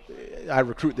 I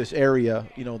recruit this area,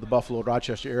 the Buffalo,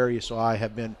 Rochester area, so I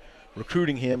have been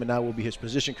recruiting him, and I will be his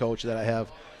position coach, that I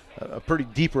have a pretty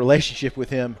deep relationship with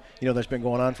him, that's been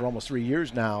going on for almost 3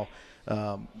 years now,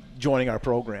 joining our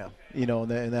program,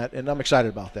 and I'm excited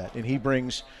about that. And he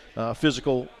brings a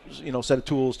physical, set of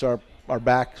tools to our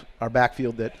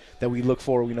backfield that we look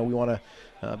for. We want to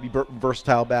be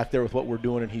versatile back there with what we're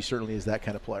doing, and he certainly is that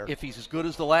kind of player. If he's as good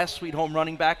as the last Sweet Home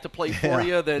running back to play for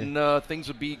you, then things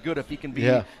would be good if he can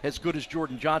be as good as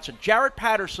Jordan Johnson. Jarrett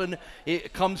Patterson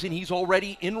comes in. He's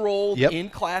already enrolled in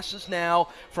classes now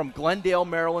from Glendale,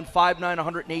 Maryland, 5'9",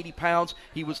 180 pounds.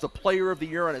 He was the player of the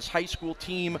year on his high school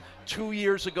team 2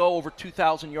 years ago, over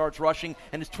 2,000 yards rushing,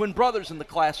 and his twin brother's in the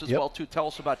class as well, too. Tell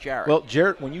us about Jarrett. Well,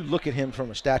 Jarrett, when you look at him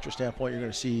from a stature standpoint, you're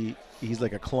going to see he's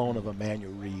like a clone of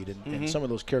Emmanuel Reed, and some of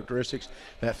those characteristics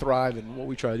that thrive in what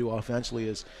we try to do offensively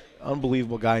is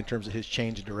unbelievable guy in terms of his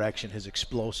change of direction, his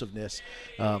explosiveness,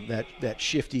 that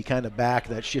shifty kind of back,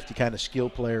 that shifty kind of skill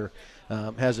player.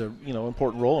 Has a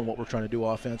important role in what we're trying to do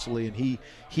offensively, and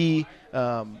he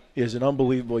is an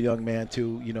unbelievable young man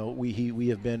too. We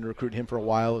have been recruiting him for a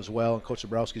while as well, and Coach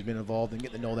Zabrowski's been involved in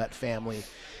getting to know that family,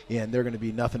 and they're going to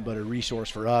be nothing but a resource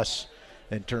for us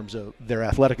in terms of their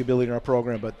athletic ability in our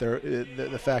program, but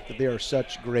the fact that they are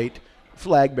such great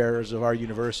flag bearers of our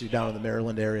university down in the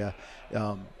Maryland area.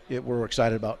 We're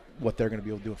excited about what they're going to be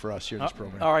able to do for us here in this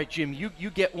program. All right, Jim, you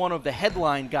get one of the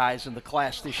headline guys in the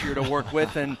class this year to work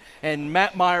with, and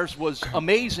Matt Myers was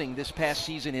amazing this past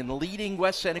season in leading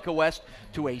West Seneca West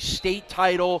to a state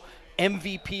title,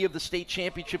 MVP of the state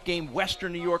championship game,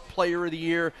 Western New York Player of the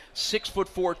Year,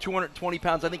 6'4", 220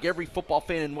 pounds. I think every football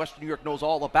fan in Western New York knows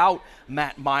all about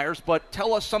Matt Myers, but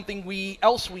tell us something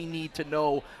else we need to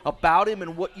know about him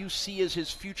and what you see as his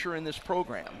future in this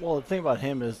program. Well, the thing about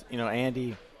him is,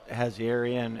 Andy has the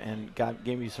area and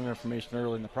gave me some information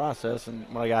early in the process, and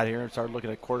when I got here and started looking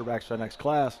at quarterbacks for the next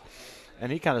class,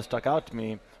 and he kind of stuck out to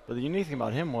me. But the unique thing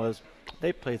about him was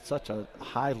they played such a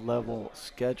high-level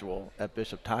schedule at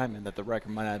Bishop Timon that the record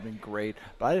might not have been great,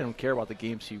 but I didn't care about the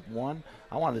games he won.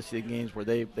 I wanted to see the games where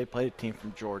they played a team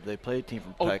from Georgia, they played a team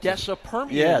from Texas. Odessa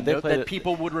Permian, that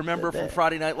people would remember from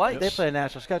Friday Night Lights. They played a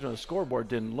national schedule, and the scoreboard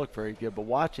didn't look very good, but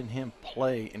watching him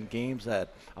play in games that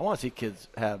I want to see kids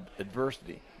have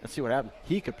adversity and see what happens.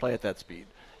 He could play at that speed.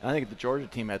 And I think the Georgia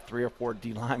team had 3 or 4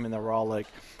 D linemen that were all like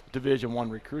Division I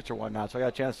recruits or whatnot. So I got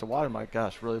a chance to watch him. My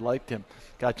gosh, really liked him.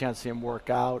 Got a chance to see him work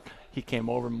out. He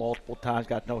came over multiple times,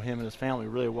 got to know him and his family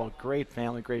really well. Great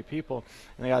family, great people.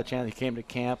 And I got a chance. He came to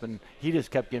camp, and he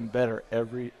just kept getting better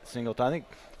every single time. I think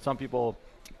some people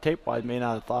tape-wise may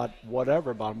not have thought whatever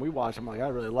about him. We watched him. Like, I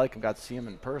really like him. Got to see him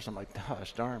in person. I'm like,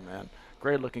 gosh darn, man.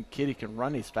 Great-looking kid. He can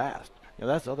run. He's fast.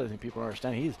 That's the other thing people don't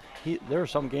understand. There are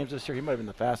some games this year he might have been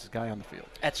the fastest guy on the field.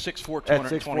 At 6'4",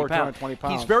 220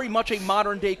 pounds. He's very much a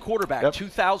modern-day quarterback. Yep.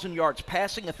 2,000 yards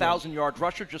passing, 1,000 yards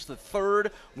rusher, just the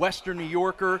third Western New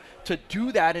Yorker to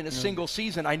do that in a single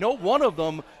season. I know one of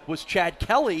them was Chad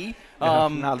Kelly.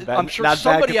 I'm sure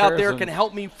somebody out there can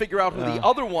help me figure out who the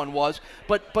other one was,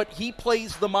 but he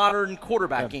plays the modern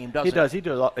quarterback game, doesn't he?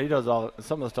 He does all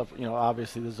some of the stuff,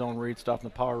 obviously the zone read stuff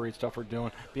and the power read stuff we're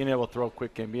doing, being able to throw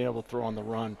quick game, being able to throw on the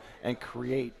run and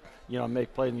create,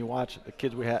 make plays. And you watch the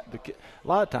kids we have, a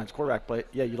lot of times quarterback play,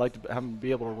 you like to have them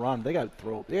be able to run. They got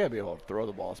to be able to throw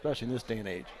the ball, especially in this day and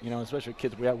age, especially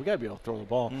kids we got to be able to throw the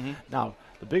ball. Mm-hmm. Now,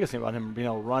 the biggest thing about him being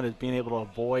able to run is being able to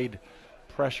avoid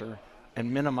pressure and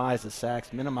minimize the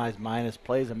sacks, minimize minus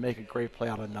plays, and make a great play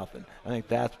out of nothing. I think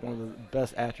that's one of the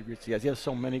best attributes he has. He has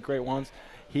so many great ones.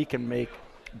 He can make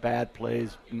bad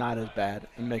plays not as bad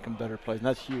and make them better plays, and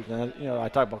that's huge. And I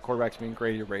talk about quarterbacks being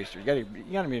great eraser. You got to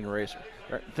be an eraser.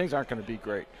 Things aren't going to be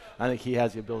great. I think he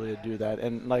has the ability to do that.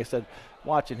 And like I said,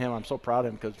 watching him, I'm so proud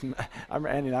of him because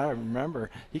Andy and I remember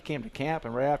he came to camp,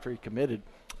 and right after he committed,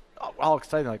 all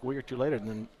excited, like a week or two later, and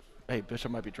then, hey,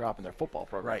 Bishop might be dropping their football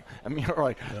program. Right. I mean,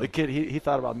 the kid, he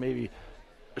thought about maybe,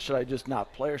 should I just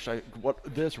not play, or should I, what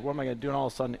am I going to do? And all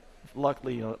of a sudden,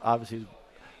 luckily, obviously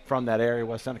from that area,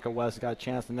 West Seneca West, got a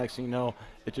chance. The next thing you know,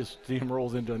 it just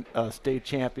steamrolls into a state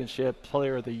championship,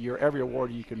 player of the year, every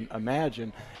award you can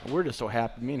imagine. And we're just so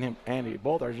happy. Me and him, Andy,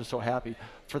 both are just so happy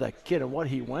for that kid and what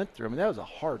he went through. I mean, that was a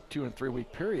hard 2 and 3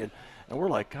 week period. And we're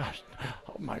like, gosh,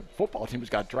 my football team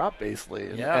just got dropped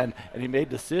basically. And he made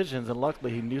decisions, and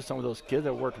luckily he knew some of those kids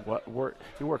that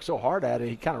he worked so hard at it.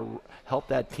 He kind of helped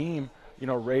that team,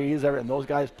 raise everything. And those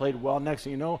guys played well. Next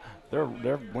thing you know, they're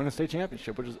winning a state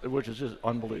championship, which is just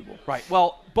unbelievable. Right.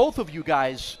 Well, both of you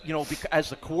guys, as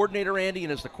the coordinator, Andy,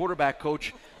 and as the quarterback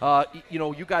coach,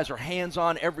 you guys are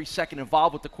hands-on, every second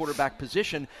involved with the quarterback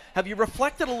position. Have you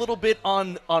reflected a little bit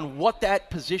on what that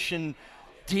position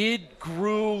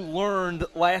learned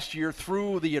last year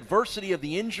through the adversity of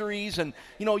the injuries, and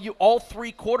you all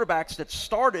 3 quarterbacks that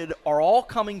started are all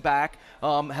coming back,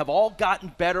 have all gotten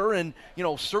better, and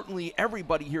certainly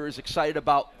everybody here is excited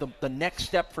about the next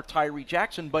step for Tyree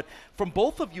Jackson. But from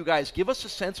both of you guys, give us a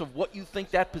sense of what you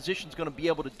think that position is going to be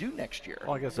able to do next year.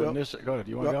 Well, I guess go ahead.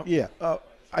 You want to go? Yeah,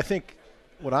 I think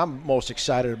what I'm most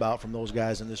excited about from those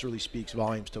guys, and this really speaks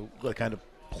volumes to the kind of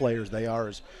players they are,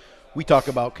 is we talk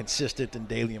about consistent and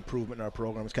daily improvement in our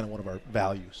program. It's kind of one of our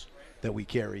values that we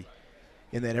carry.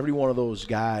 And then every one of those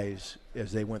guys,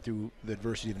 as they went through the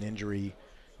adversity of an injury,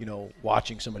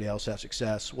 watching somebody else have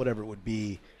success, whatever it would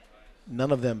be,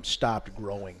 none of them stopped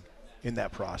growing in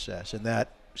that process. And that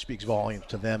speaks volumes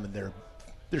to them and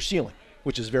their ceiling,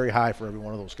 which is very high for every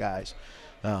one of those guys.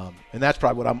 And that's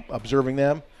probably what I'm observing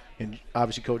them. And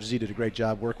obviously Coach Z did a great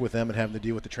job working with them and having to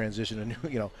deal with the transition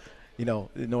and,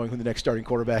 knowing who the next starting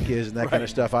quarterback is and that kind of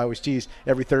stuff. I always tease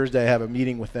every Thursday I have a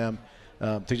meeting with them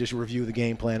to just review the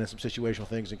game plan and some situational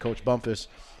things. And Coach Bumpus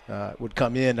would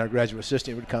come in, our graduate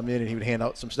assistant would come in, and he would hand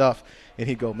out some stuff, and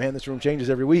he'd go, "Man, this room changes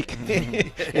every week."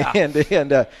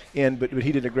 But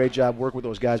he did a great job working with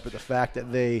those guys. But the fact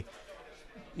that they,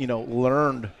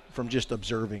 learned from just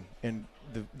observing, and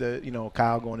the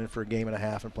Kyle going in for a game and a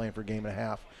half and playing for a game and a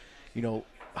half,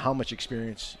 how much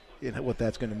experience and what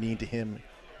that's going to mean to him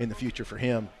in the future for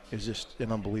him is just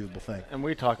an unbelievable thing. And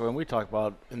we talk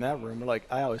about in that room, like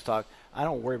I always talk, I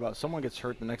don't worry about if someone gets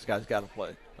hurt, the next guy's got to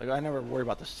play. Like I never worry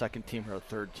about the second team or the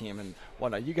third team and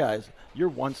whatnot. You guys, you're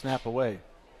one snap away.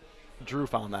 Drew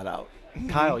found that out.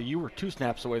 Kyle, you were 2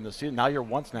 snaps away in the season. Now you're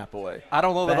 1 snap away. I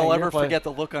don't know that I'll ever forget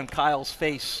the look on Kyle's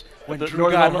face when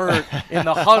Drew got hurt in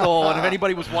the huddle. And if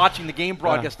anybody was watching the game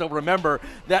broadcast, they'll remember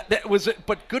that was it.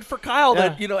 But good for Kyle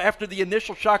that after the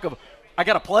initial shock of I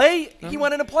got to play, he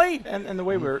went in and played. And the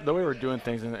way we're doing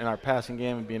things in our passing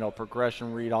game and being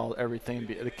progression, read everything.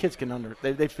 The kids can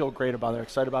they feel great about it. They're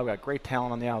excited about it. We got great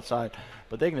talent on the outside,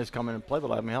 but they can just come in and play.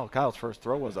 But I mean, hell, Kyle's first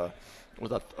throw was a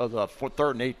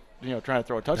 3rd and 8. Trying to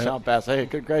throw a touchdown pass. Hey,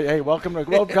 good, great. Hey, welcome to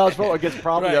college football. Against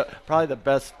probably the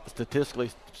best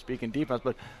statistically speaking defense.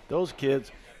 But those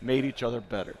kids made each other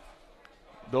better.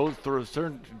 Those throws,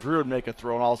 Drew would make a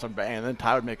throw, and all of a sudden, bang, and then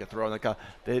Ty would make a throw.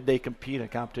 And they compete,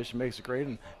 and competition makes it great,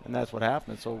 and that's what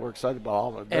happened. So we're excited about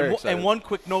all of it. Very excited. And one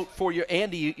quick note for you,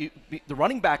 Andy, the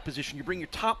running back position, you bring your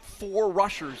top 4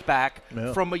 rushers back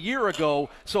from a year ago.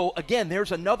 So, again,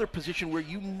 there's another position where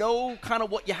kind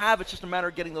of what you have. It's just a matter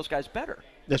of getting those guys better.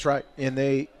 That's right. And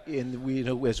we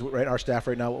our staff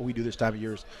right now, what we do this time of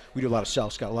year is we do a lot of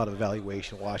self-scout, a lot of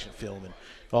evaluation, watching film, and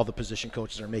all the position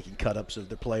coaches are making cut-ups of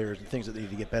their players and things that they need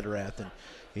to get better at.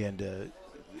 And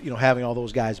having all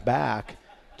those guys back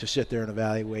to sit there and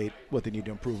evaluate what they need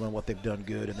to improve on, what they've done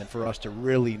good, and then for us to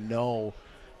really know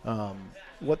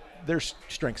what their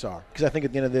strengths are. Because I think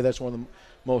at the end of the day, that's one of the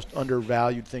most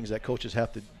undervalued things that coaches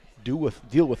have to deal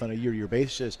with on a year-to-year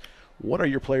basis is what are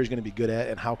your players going to be good at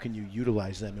and how can you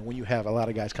utilize them? And when you have a lot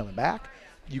of guys coming back,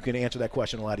 you can answer that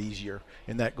question a lot easier.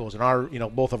 And that goes in our,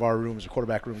 both of our rooms, the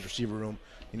quarterback rooms, receiver room,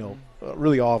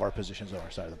 really all of our positions on our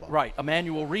side of the ball. Right.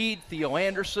 Emmanuel Reed, Theo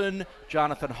Anderson,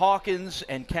 Jonathan Hawkins,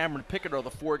 and Cameron Pickett are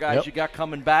the 4 guys you got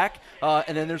coming back.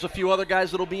 And then there's a few other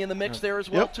guys that will be in the mix there as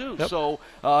well, too. Yep. So,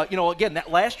 again,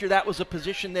 that last year that was a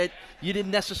position that you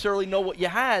didn't necessarily know what you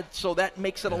had, so that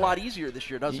makes it a lot easier this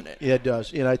year, doesn't it? Yeah, it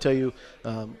does. And I tell you,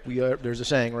 there's a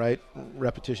saying, right?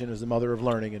 Repetition is the mother of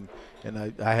learning,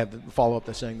 and I have to follow up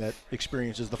the saying that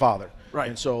experience is the father. Right.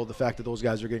 And so the fact that those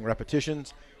guys are getting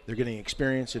repetitions, they're getting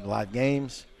experience in live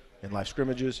games, in live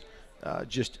scrimmages,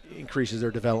 just increases their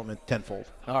development tenfold.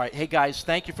 All right. Hey, guys,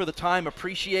 thank you for the time.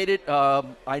 Appreciate it.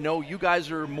 I know you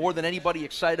guys are more than anybody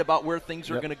excited about where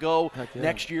things are going to go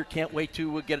next year. Can't wait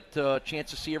to get a chance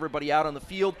to see everybody out on the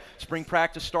field. Spring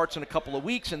practice starts in a couple of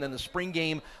weeks, and then the spring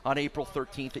game on April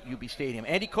 13th at UB Stadium.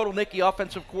 Andy Kotelnicki,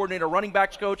 offensive coordinator, running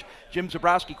backs coach. Jim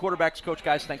Zabrowski, quarterbacks coach.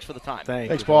 Guys, thanks for the time.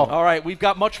 Thanks, Paul. All right, we've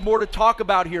got much more to talk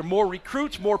about here. More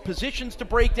recruits, more positions to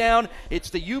break down. It's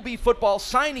the UB Football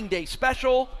Signing Day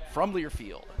special from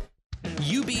Learfield.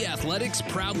 UB Athletics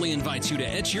proudly invites you to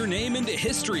etch your name into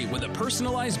history with a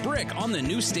personalized brick on the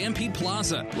new Stampede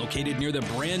Plaza, located near the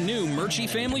brand new Murchie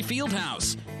Family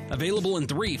Fieldhouse. Available in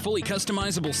 3 fully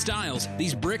customizable styles,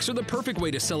 these bricks are the perfect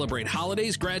way to celebrate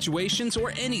holidays, graduations,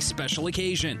 or any special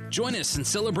occasion. Join us in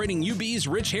celebrating UB's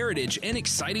rich heritage and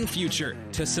exciting future.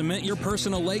 To cement your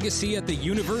personal legacy at the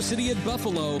University at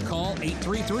Buffalo, call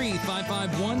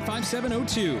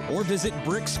 833-551-5702 or visit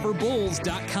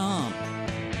bricksforbulls.com.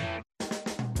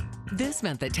 This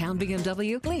month at Town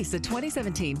BMW, lease a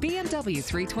 2017 BMW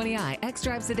 320i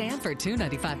xDrive sedan for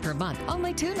 $295 per month.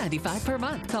 Only $295 per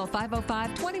month. Call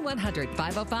 505-2100,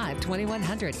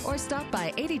 505-2100, or stop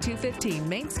by 8215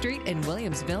 Main Street in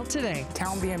Williamsville today.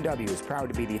 Town BMW is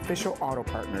proud to be the official auto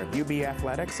partner of UB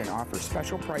Athletics and offers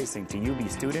special pricing to UB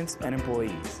students and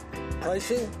employees.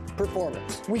 Pricing,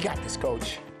 performance. We got this,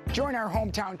 Coach. Join our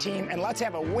hometown team and let's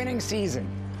have a winning season.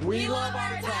 We love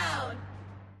our town.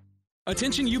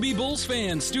 Attention UB Bulls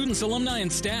fans, students, alumni,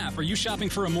 and staff. Are you shopping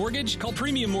for a mortgage? Call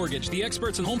Premium Mortgage, the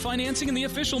experts in home financing and the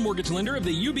official mortgage lender of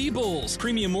the UB Bulls.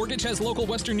 Premium Mortgage has local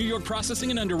Western New York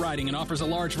processing and underwriting and offers a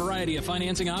large variety of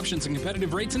financing options and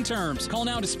competitive rates and terms. Call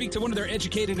now to speak to one of their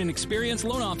educated and experienced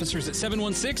loan officers at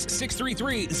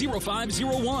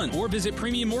 716-633-0501 or visit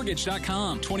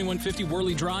premiummortgage.com. 2150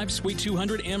 Worley Drive, Suite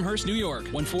 200, Amherst, New York.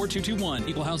 14221.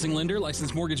 Equal housing lender,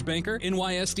 licensed mortgage banker,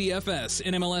 NYSDFS,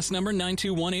 NMLS number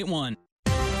 92181.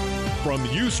 From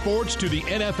youth sports to the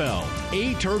NFL,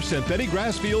 A-Turf synthetic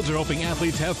grass fields are helping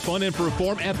athletes have fun and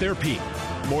perform at their peak.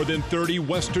 More than 30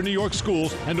 Western New York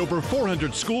schools and over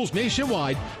 400 schools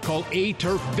nationwide call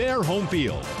A-Turf their home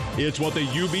field. It's what the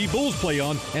UB Bulls play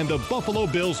on and the Buffalo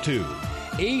Bills too.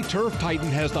 A-Turf Titan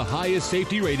has the highest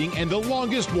safety rating and the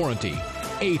longest warranty.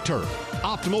 A-Turf,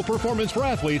 optimal performance for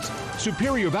athletes,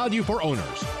 superior value for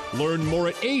owners. Learn more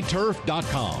at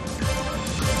aturf.com.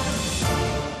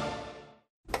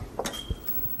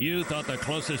 You thought the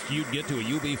closest you'd get to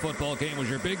a UB football game was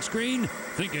your big screen?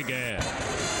 Think again.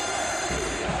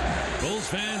 Bulls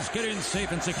fans, get in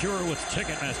safe and secure with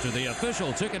Ticketmaster, the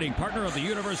official ticketing partner of the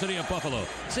University of Buffalo.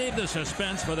 Save the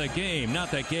suspense for the game, not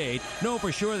the gate. Know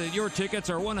for sure that your tickets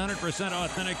are 100%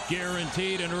 authentic,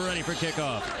 guaranteed, and ready for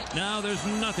kickoff. Now there's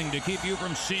nothing to keep you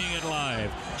from seeing it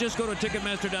live. Just go to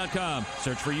Ticketmaster.com,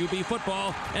 search for UB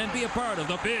football, and be a part of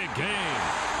the big game.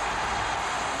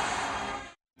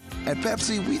 At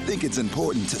Pepsi, we think it's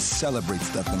important to celebrate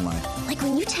stuff in life. Like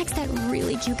when you text that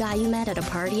really cute guy you met at a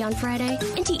party on Friday,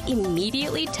 and he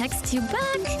immediately texts you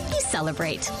back, you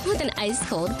celebrate with an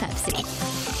ice-cold Pepsi.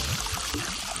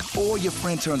 Or your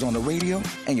friend turns on the radio,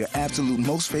 and your absolute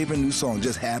most favorite new song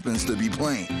just happens to be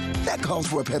playing. That calls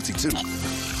for a Pepsi, too.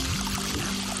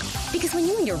 Because when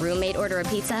you and your roommate order a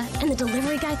pizza, and the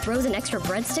delivery guy throws in extra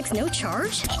breadsticks, no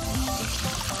charge?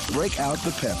 Break out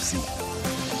the Pepsi.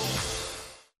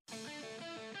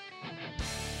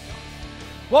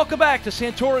 Welcome back to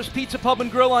Santora's Pizza Pub and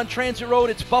Grill on Transit Road.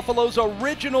 It's Buffalo's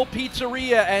original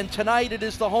pizzeria, and tonight it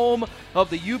is the home of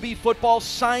the UB Football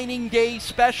Signing Day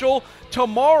Special.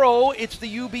 Tomorrow, it's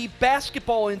the UB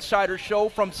Basketball Insider Show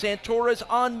from Santora's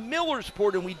on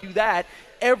Millersport, and we do that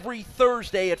every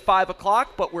Thursday at 5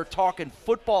 o'clock, but we're talking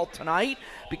football tonight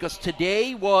because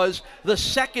today was the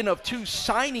second of two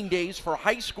signing days for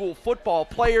high school football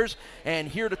players, and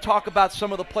here to talk about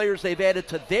some of the players they've added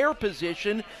to their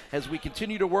position as we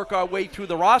continue to work our way through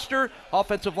the roster,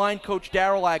 offensive line coach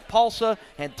Daryl Agpalsa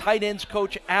and tight ends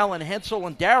coach Alan Hensel.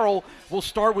 And Daryl, we'll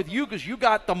start with you because you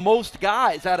got the most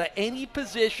guys out of any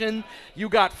position. You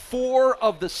got 4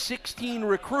 of the 16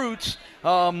 recruits,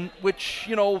 which,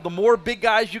 you know, the more big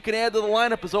guys you can add to the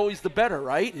lineup is always the better,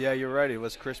 right? Yeah, you're right. It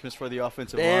was Christmas for the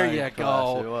offensive line. There you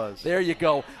go. It was. There you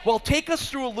go. Well, take us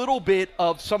through a little bit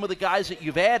of some of the guys that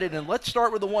you've added, and let's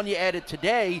start with the one you added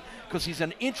today because he's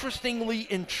an interestingly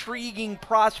intriguing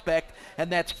prospect, and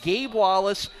that's Gabe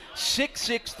Wallace,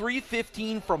 6'6",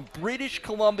 315 from British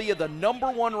Columbia, the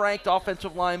 #1 ranked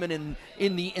offensive lineman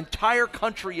in the entire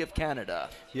country of Canada.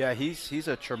 Yeah, he's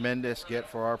a tremendous get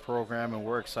for our program, and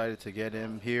we're excited to get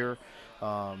him here.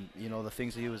 You know, the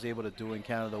things that he was able to do in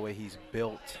Canada, the way he's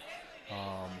built,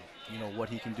 you know, what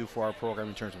he can do for our program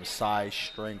in terms of size,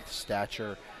 strength,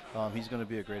 stature. He's going to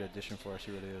be a great addition for us.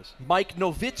 He really is. Mike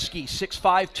Novitsky,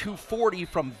 6'5", 240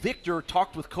 from Victor.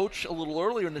 Talked with Coach a little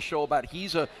earlier in the show about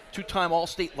he's a two-time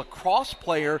All-State lacrosse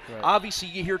player. Right. Obviously,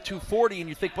 you hear 240 and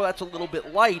you think, well, that's a little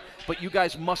bit light, but you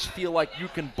guys must feel like you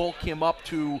can bulk him up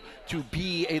to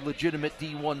be a legitimate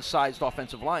D1-sized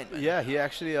offensive lineman. Yeah, he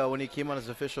actually, when he came on his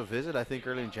official visit, I think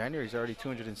early in January, he's already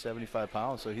 275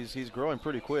 pounds, so he's growing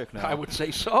pretty quick now. I would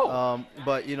say so.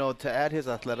 But, you know, to add his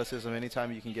athleticism,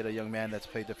 anytime you can get a young man that's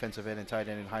played defensive end and tight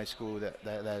end in high school that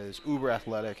is uber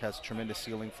athletic, has a tremendous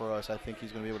ceiling for us, I think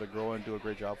he's going to be able to grow and do a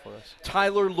great job for us.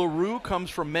 Tyler LaRue comes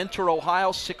from Mentor,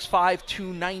 Ohio, 6'5",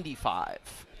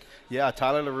 295. Yeah,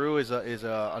 Tyler LaRue is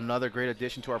another great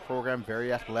addition to our program,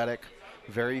 very athletic,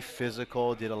 very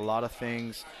physical, did a lot of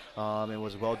things, and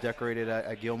was well decorated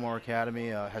at Gilmore Academy,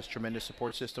 has tremendous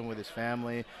support system with his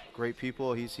family, great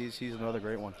people. He's another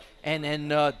great one. And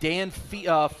then Dan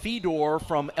Fedor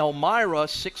from Elmira,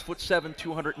 6'7",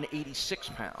 286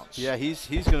 pounds. Yeah, he's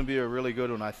going to be a really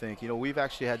good one, I think. You know, we've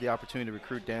actually had the opportunity to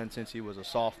recruit Dan since he was a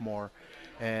sophomore.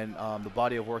 And the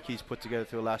body of work he's put together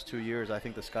through the last 2 years, I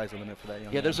think the sky's the limit for that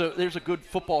young man. There's a good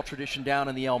football tradition down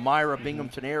in the Elmira,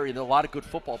 Binghamton area. A lot of good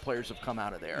football players have come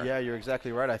out of there. Yeah, you're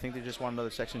exactly right. I think they just won another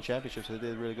section championship, so they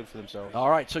did really good for themselves. All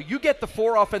right, so you get the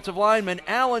 4 offensive linemen.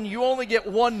 Alan, you only get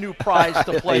 1 new prize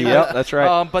to play with. Yep, that's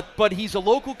right. But he's a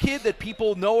local kid that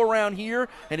people know around here,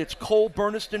 and it's Cole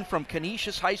Berniston from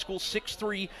Canisius High School,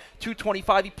 6'3",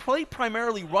 225. He played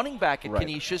primarily running back at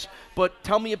Canisius, but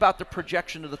tell me about the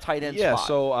projection of the tight end spot.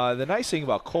 So the nice thing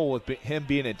about Cole, with him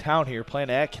being in town here playing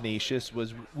at Canisius,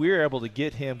 was we were able to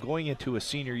get him going into a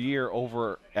senior year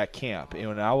over at camp.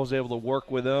 And I was able to work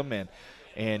with him,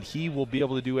 and he will be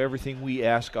able to do everything we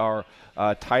ask our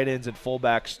tight ends and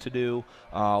fullbacks to do.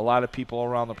 A lot of people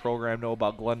around the program know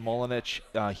about Glenn Mullenich.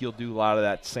 He'll do a lot of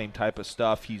that same type of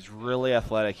stuff. He's really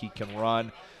athletic. He can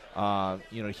run.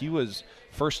 You know, he was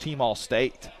first-team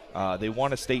All-State They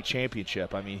won a state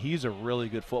championship. I mean, he's a really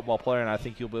good football player, and I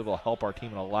think he'll be able to help our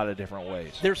team in a lot of different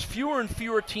ways. There's fewer and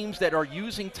fewer teams that are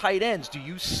using tight ends. Do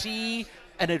you see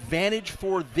an advantage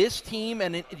for this team,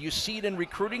 and you see it in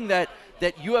recruiting that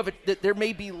there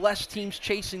may be less teams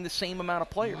chasing the same amount of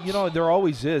players? You know, there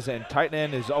always is, and tight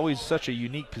end is always such a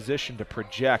unique position to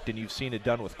project, and you've seen it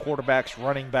done with quarterbacks,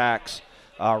 running backs,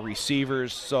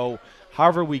 receivers. So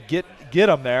however we get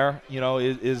them there, you know,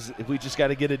 is we just got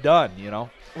to get it done, you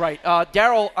know. Right.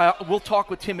 Daryl, we'll talk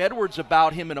with Tim Edwards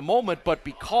about him in a moment, but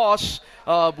because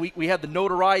we had the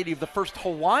notoriety of the first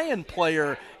Hawaiian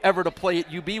player ever to play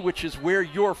at UB, which is where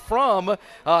you're from,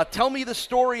 tell me the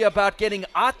story about getting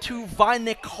Atu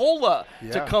Vainikola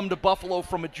to come to Buffalo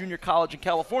from a junior college in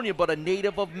California, but a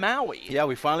native of Maui. Yeah,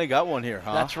 we finally got one here,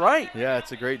 huh? That's right. Yeah,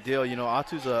 it's a great deal. You know,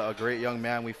 Atu's a great young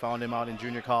man. We found him out in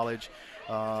junior college,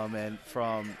 and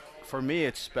for me,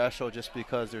 it's special just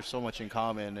because there's so much in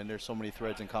common and there's so many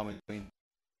threads in common between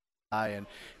and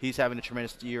he's having a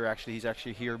tremendous year. Actually, he's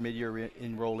actually here mid-year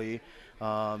enrollee.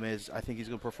 I think he's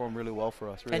going to perform really well for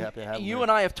us. Really happy to have him. You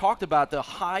and I have talked about the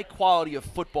high quality of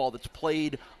football that's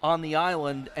played on the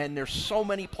island, and there's so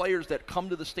many players that come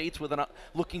to the States with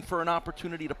looking for an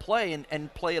opportunity to play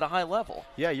and play at a high level.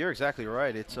 Yeah, you're exactly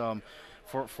right. It's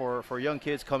For young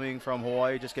kids coming from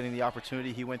Hawaii, just getting the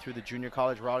opportunity, he went through the junior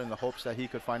college route in the hopes that he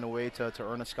could find a way to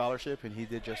earn a scholarship, and he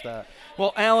did just that.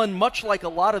 Well, Alan, much like a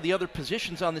lot of the other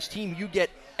positions on this team, you get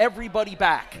everybody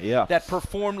back that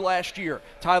performed last year.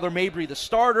 Tyler Mabry, the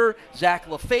starter, Zach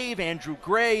LaFave, Andrew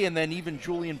Gray, and then even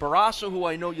Julian Barrasso, who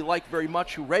I know you like very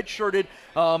much, who redshirted.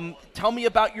 Tell me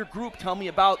about your group. Tell me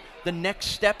about the next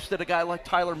steps that a guy like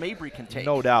Tyler Mabry can take.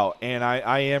 No doubt, and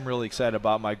I am really excited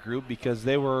about my group because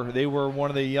we were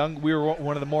one of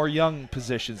the more young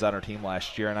positions on our team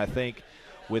last year, and I think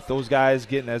with those guys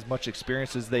getting as much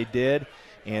experience as they did,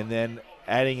 and then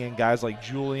adding in guys like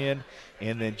Julian,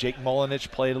 and then Jake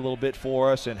Mullenich played a little bit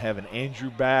for us, and having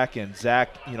Andrew back, and Zach,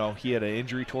 you know, he had an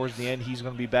injury towards the end. He's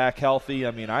going to be back healthy.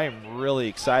 I mean, I am really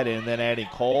excited, and then adding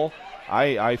Cole,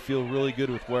 I feel really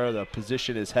good with where the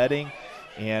position is heading.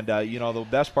 And, you know, the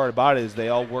best part about it is they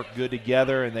all work good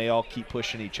together and they all keep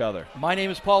pushing each other. My name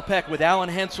is Paul Peck with Alan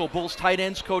Hensel, Bulls tight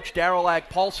ends coach, Daryl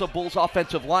Agpalsa, Bulls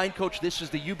offensive line coach. This is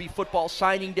the UB Football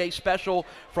Signing Day special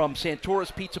from Santora's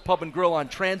Pizza Pub and Grill on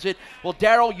Transit. Well,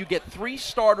 Daryl, you get 3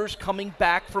 starters coming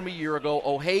back from a year ago,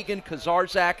 O'Hagan,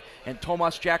 Kazarzak, and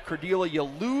Tomas Jack Cardilla. You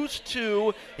lose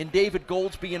 2 in David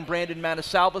Goldsby and Brandon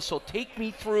Matasalva. So take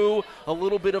me through a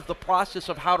little bit of the process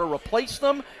of how to replace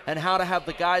them and how to have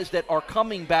the guys that are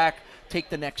coming back take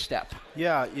the next step.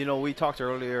 Yeah, you know, we talked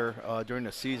earlier during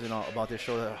the season about this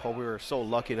show that how we were so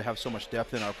lucky to have so much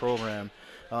depth in our program.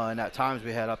 And at times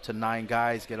we had up to 9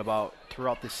 guys get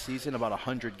throughout this season, about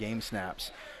 100 game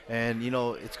snaps. And, you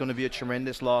know, it's going to be a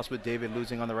tremendous loss with David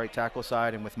losing on the right tackle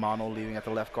side and with Mano leaving at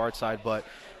the left guard side. But,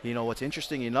 you know, what's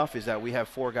interesting enough is that we have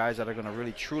 4 guys that are going to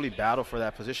really truly battle for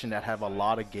that position that have a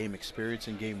lot of game experience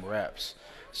and game reps.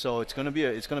 So it's going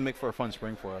to make for a fun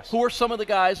spring for us. Who are some of the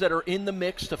guys that are in the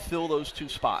mix to fill those 2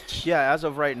 spots? Yeah, as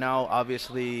of right now,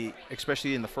 obviously,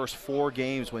 especially in the first 4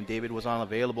 games when David was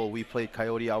unavailable, we played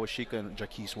Coyote Awashika and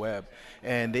Jaquise Webb,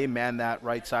 and they manned that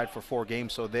right side for 4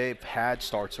 games. So they've had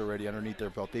starts already underneath their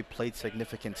belt. They played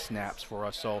significant snaps for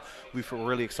us. So we feel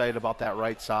really excited about that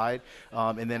right side.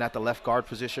 And then at the left guard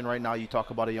position right now, you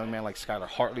talk about a young man like Skylar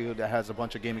Hartley that has a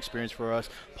bunch of game experience for us.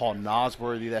 Paul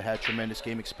Nosworthy that had tremendous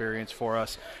game experience for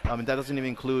us. And that doesn't even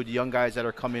include young guys that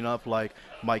are coming up like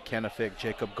Mike Kennefic,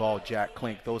 Jacob Gall, Jack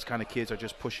Klink. Those kind of kids are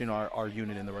just pushing our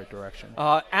unit in the right direction.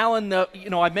 Alan, you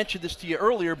know, I mentioned this to you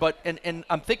earlier, but and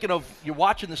I'm thinking of you're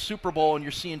watching the Super Bowl and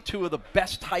you're seeing 2 of the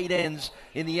best tight ends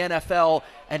in the NFL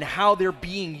and how they're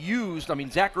being used. I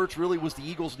mean, Zach Ertz really was the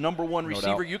Eagles' #1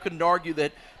 receiver. You couldn't argue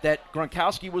that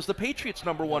Gronkowski was the Patriots'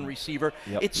 #1 receiver.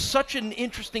 Yep. It's such an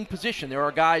interesting position. There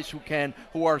are guys who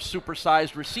are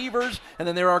supersized receivers, and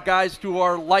then there are guys who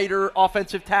are lighter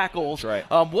offensive tackles. That's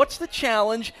right. What's the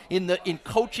challenge in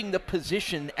coaching the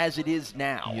position as it is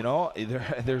now? You know,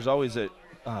 there's always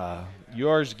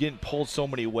yours getting pulled so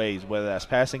many ways, whether that's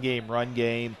passing game, run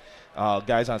game,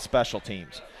 guys on special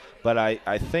teams. But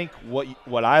I think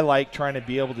what I like trying to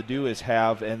be able to do is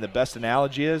have, and the best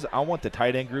analogy is, I want the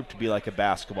tight end group to be like a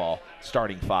basketball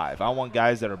starting 5. I want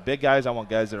guys that are big guys. I want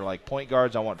guys that are like point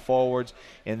guards. I want forwards.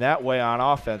 And that way on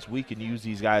offense, we can use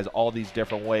these guys all these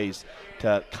different ways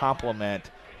to complement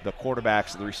the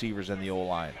quarterbacks, the receivers, and the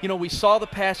O-line. You know, we saw the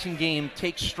passing game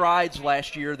take strides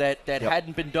last year that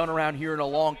hadn't been done around here in a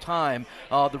long time.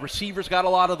 The receivers got a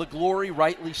lot of the glory,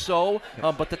 rightly so,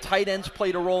 but the tight ends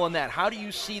played a role in that. How do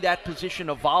you see that position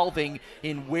evolving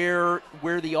in where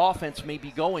the offense may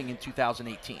be going in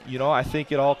 2018? You know, I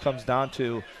think it all comes down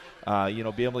to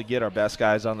be able to get our best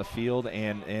guys on the field,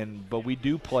 but we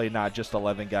do play not just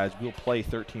 11 guys. We'll play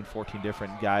 13, 14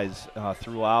 different guys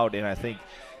throughout, and I think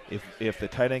if the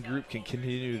tight end group can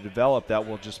continue to develop, that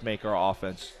will just make our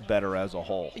offense better as a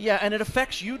whole. Yeah, and it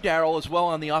affects you, Darryl, as well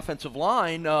on the offensive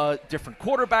line. Different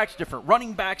quarterbacks, different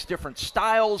running backs, different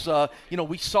styles.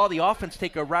 We saw the offense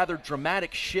take a rather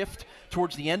dramatic shift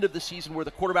towards the end of the season where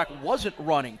the quarterback wasn't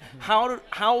running.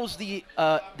 How's the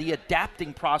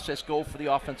adapting process go for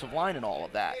the offensive line and all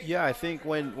of that? Yeah, I think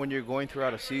when you're going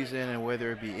throughout a season, and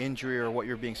whether it be injury or what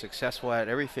you're being successful at,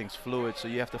 everything's fluid, so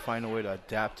you have to find a way to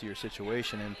adapt to your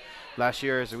situation. And last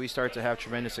year, as we started to have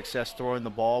tremendous success throwing the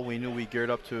ball, we knew we geared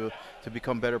up to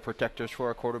become better protectors for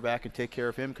our quarterback and take care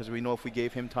of him, because we know if we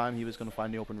gave him time, he was going to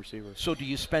find the open receiver. So do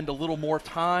you spend a little more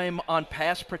time on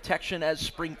pass protection as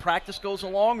spring practice goes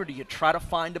along, or do you try to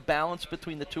find a balance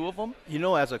between the two of them? You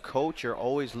know, as a coach, you're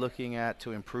always looking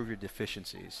to improve your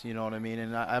deficiencies. You know what I mean?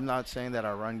 And I'm not saying that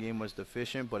our run game was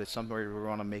deficient, but it's something where we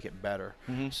want to make it better.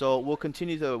 Mm-hmm. So we'll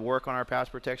continue to work on our pass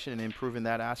protection and improve in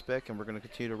that aspect, and we're going to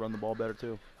continue to run the ball better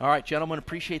too. All right, gentlemen,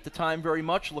 appreciate the time very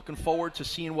much. Looking forward to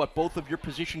seeing what both of your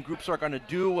position groups are going to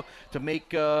do to make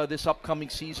this upcoming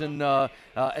season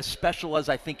as special as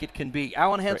I think it can be.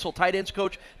 Alan Hansel, tight ends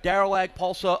coach, Darryl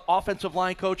Agpulsa, offensive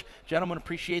line coach. Gentlemen,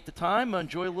 appreciate the time.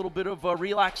 Enjoy a little bit of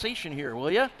relaxation here,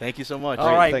 will you? Thank you so much.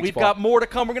 All right, Thanks, we've Paul. got more to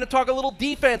come. We're going to talk a little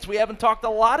defense. We haven't talked a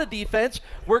lot of defense.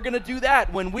 We're going to do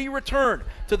that when we return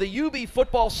to the UB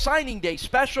Football Signing Day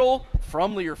special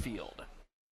from Learfield.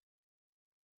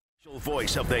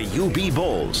 Voice of the UB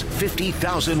Bulls,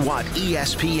 50,000 watt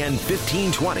ESPN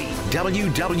 1520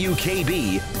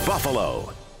 WWKB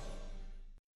Buffalo.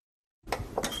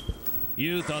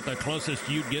 You thought the closest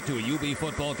you'd get to a UB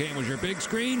football game was your big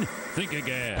screen? Think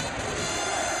again.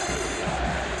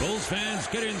 Bulls fans,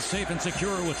 get in safe and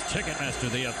secure with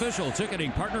Ticketmaster, the official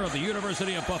ticketing partner of the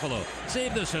University of Buffalo.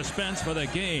 Save the suspense for the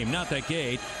game, not the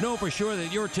gate. Know for sure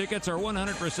that your tickets are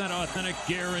 100% authentic,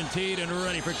 guaranteed, and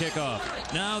ready for kickoff.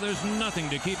 Now there's nothing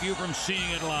to keep you from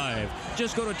seeing it live.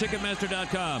 Just go to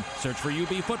Ticketmaster.com, search for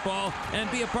UB football,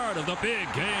 and be a part of the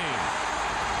big game.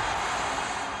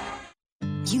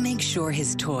 You make sure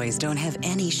his toys don't have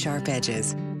any sharp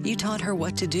edges. You taught her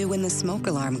what to do when the smoke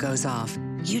alarm goes off.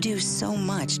 You do so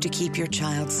much to keep your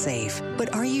child safe.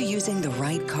 But are you using the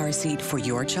right car seat for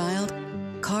your child?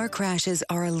 Car crashes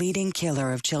are a leading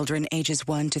killer of children ages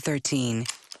 1 to 13.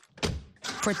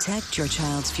 Protect your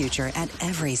child's future at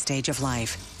every stage of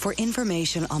life. For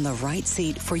information on the right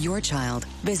seat for your child,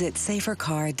 visit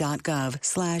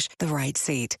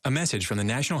safercar.gov/the-right-seat. A message from the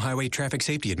National Highway Traffic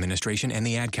Safety Administration and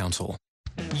the Ad Council.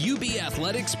 UB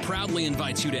Athletics proudly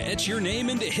invites you to etch your name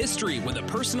into history with a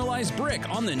personalized brick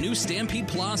on the new Stampede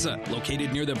Plaza,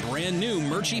 located near the brand new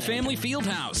Murchie Family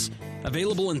Fieldhouse.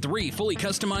 Available in 3 fully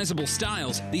customizable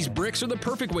styles, these bricks are the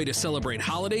perfect way to celebrate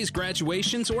holidays,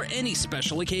 graduations, or any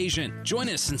special occasion. Join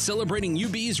us in celebrating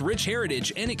UB's rich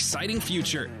heritage and exciting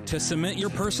future. To cement your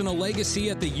personal legacy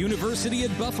at the University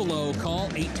at Buffalo, call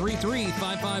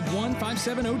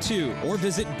 833-551-5702 or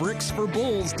visit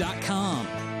bricksforbulls.com.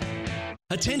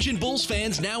 Attention Bulls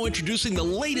fans, now introducing the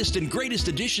latest and greatest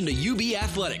addition to UB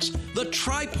Athletics, the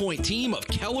Tri-Point team of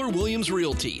Keller Williams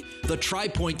Realty. The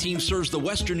Tri-Point team serves the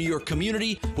Western New York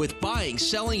community with buying,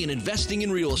 selling, and investing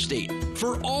in real estate.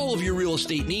 For all of your real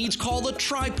estate needs, call the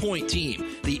Tri-Point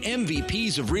team, the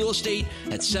MVPs of real estate,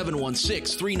 at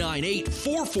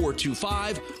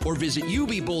 716-398-4425 or visit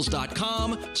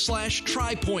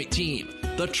ubbulls.com/Tri-Point team.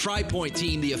 The Tri-Point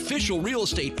team, the official real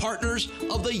estate partners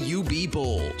of the UB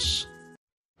Bulls.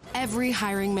 Every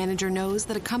hiring manager knows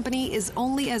that a company is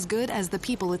only as good as the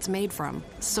people it's made from.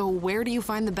 So where do you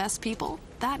find the best people?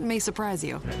 That may surprise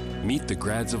you. Meet the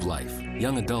grads of life,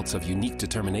 young adults of unique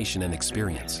determination and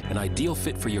experience, an ideal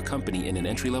fit for your company in an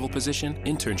entry-level position,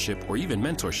 internship, or even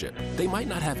mentorship. They might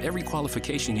not have every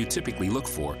qualification you typically look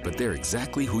for, but they're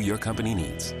exactly who your company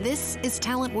needs. This is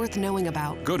talent worth knowing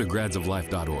about. Go to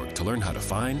gradsoflife.org to learn how to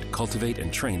find, cultivate,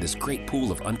 and train this great pool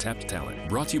of untapped talent.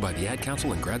 Brought to you by the Ad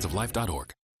Council and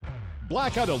gradsoflife.org.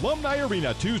 Blackout Alumni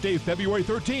Arena, Tuesday, February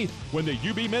 13th, when the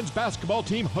UB men's basketball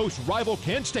team hosts rival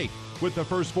Kent State, with the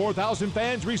first 4,000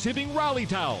 fans receiving rally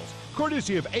towels,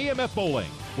 courtesy of AMF Bowling.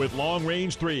 With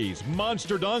long-range threes,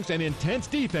 monster dunks, and intense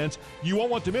defense, you won't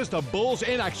want to miss the Bulls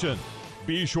in action.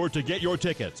 Be sure to get your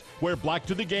tickets. Wear black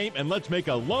to the game, and let's make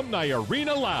Alumni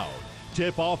Arena loud.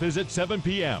 Tip-off is at 7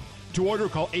 p.m. To order,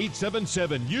 call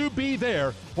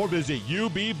 877-UB-THERE or visit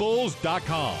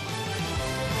ubbulls.com.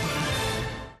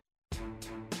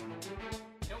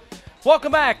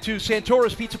 Welcome back to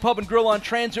Santora's Pizza Pub and Grill on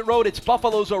Transit Road. It's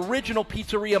Buffalo's original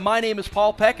pizzeria. My name is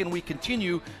Paul Peck, and we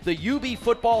continue the UB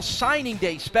Football Signing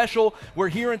Day special. We're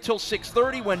here until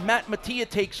 6:30 when Matt Mattia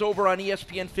takes over on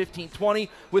ESPN 1520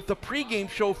 with the pregame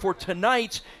show for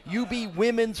tonight's UB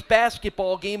women's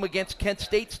basketball game against Kent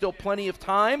State. Still plenty of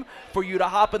time for you to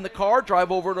hop in the car,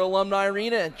 drive over to Alumni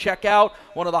Arena, and check out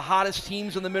one of the hottest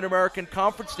teams in the Mid-American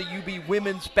Conference, the UB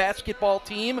women's basketball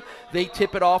team. They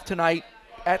tip it off tonight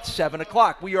at 7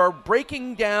 o'clock. We are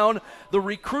breaking down the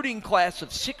recruiting class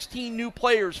of 16 new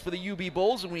players for the UB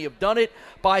Bulls, and we have done it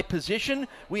by position.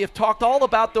 We have talked all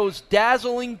about those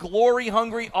dazzling,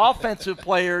 glory-hungry offensive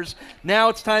players. Now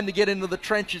it's time to get into the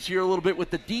trenches here a little bit with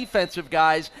the defensive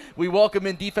guys. We welcome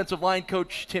in defensive line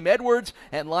coach Tim Edwards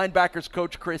and linebackers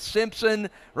coach Chris Simpson.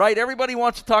 Right, everybody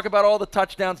wants to talk about all the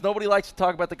touchdowns. Nobody likes to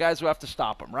talk about the guys who have to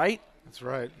stop them, right? That's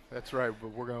right. That's right. But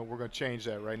we're gonna change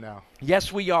that right now.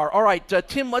 Yes, we are. All right,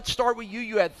 Tim, let's start with you.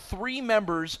 You had 3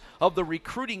 members of the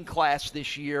recruiting class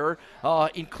this year,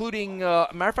 including,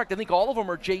 matter of fact, I think all of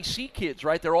them are JC kids,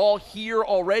 right? They're all here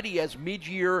already as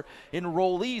mid-year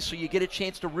enrollees, so you get a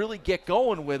chance to really get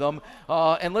going with them.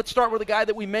 And let's start with the guy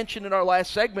that we mentioned in our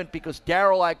last segment, because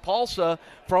Daryl Agpalsa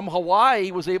from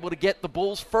Hawaii was able to get the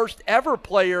Bulls' first ever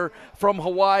player from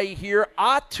Hawaii here,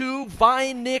 Atu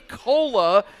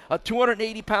Vainikola, a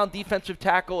 280-pound defensive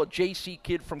tackle, a JC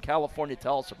kid from California.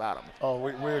 Tell us about him. Oh,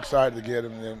 we're excited to get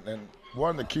him. And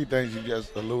one of the key things you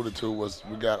just alluded to was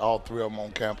we got all 3 of them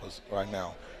on campus right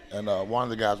now. And one of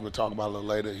the guys we'll talk about a little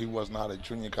later, he was not a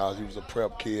junior college. He was a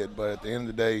prep kid. But at the end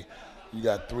of the day, you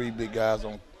got 3 big guys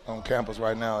on campus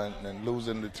right now. And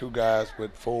losing the 2 guys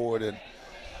with Ford and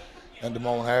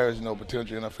Damone Harris,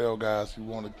 potential NFL guys, you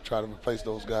want to try to replace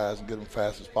those guys and get them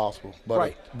fast as possible. But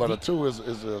right. A 2 is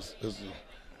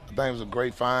I think it was a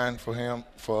great find for him,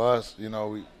 for us. We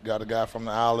got a guy from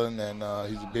the island, and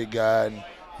he's a big guy, and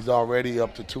he's already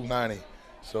up to 290.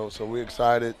 So we're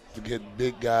excited to get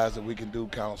big guys that we can do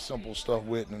kind of simple stuff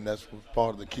with, and that's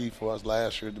part of the key for us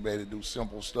last year, to be able to do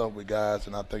simple stuff with guys,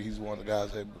 and I think he's one of the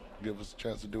guys that give us a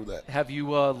chance to do that. Have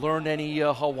you learned any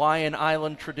Hawaiian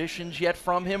island traditions yet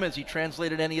from him? Has he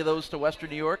translated any of those to Western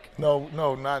New York? No,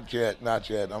 not yet.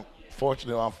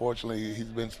 Unfortunately, he's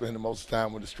been spending most of the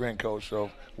time with the strength coach, so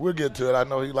we'll get to it. I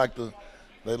know they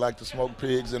like to smoke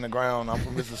pigs in the ground. I'm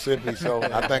from Mississippi, so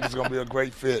I think it's going to be a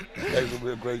great fit.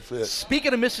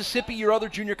 Speaking of Mississippi, your other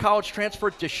junior college transfer,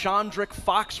 Deshaundrick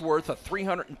Foxworth, a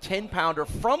 310-pounder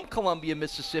from Columbia,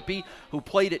 Mississippi, who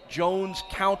played at Jones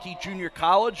County Junior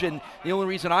College. And the only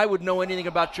reason I would know anything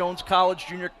about Jones College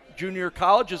Junior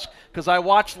College is because I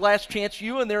watched Last Chance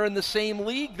U, and they're in the same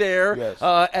league there. Yes.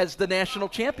 As the national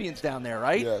champions down there,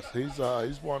 right? Yes, he's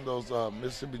one of those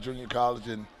Mississippi Junior College,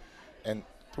 and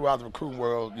throughout the recruiting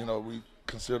world, we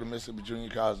consider Mississippi Junior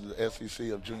College the SEC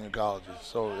of junior colleges.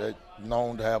 So they're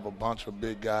known to have a bunch of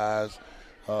big guys,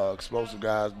 explosive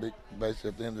guys, big, basically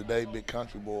at the end of the day, big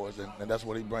country boys, and that's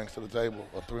what he brings to the table,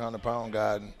 a 300-pound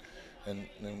guy, and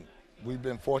we've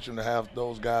been fortunate to have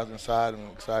those guys inside,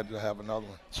 and excited to have another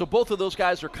one. So both of those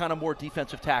guys are kind of more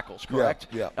defensive tackles, correct?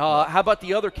 Yeah. How about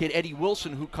the other kid, Eddie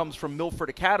Wilson, who comes from Milford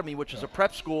Academy, which is a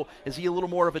prep school? Is he a little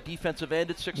more of a defensive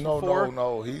end at 6'4"?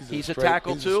 No. He's a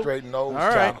tackle too. He's a straight nose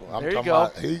tackle. There you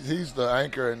go. He's the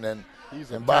anchor, and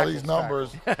by these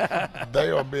numbers,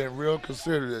 they are being real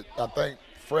considerate. I think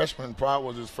freshman probably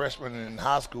was his freshman in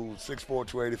high school, 6'4",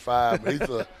 285.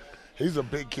 But he's a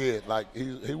big kid. Like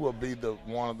he will be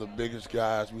one of the biggest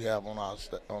guys we have on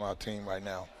our team right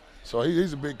now. So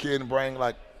he's a big kid and bring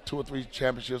like 2 or 3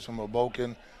 championships from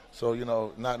Hoboken. So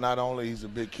not only he's a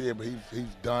big kid, but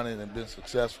he's done it and been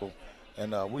successful.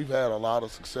 And we've had a lot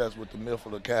of success with the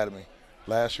Milford Academy.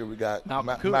 Last year we got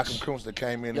Malcolm Kuntz that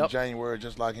came in January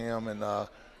just like him, and a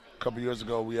couple years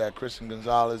ago we had Christian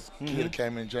Gonzalez, kid that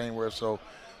came in January. So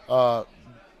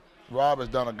Rob has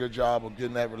done a good job of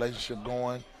getting that relationship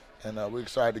going. And we're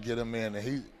excited to get him in,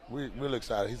 and we're really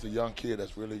excited. He's a young kid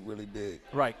that's really, really big.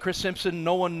 Right. Chris Simpson,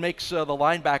 no one makes the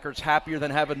linebackers happier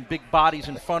than having big bodies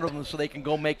in front of them so they can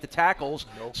go make the tackles.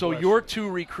 So your 2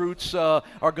 recruits are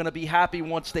going to be happy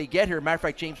once they get here. Matter of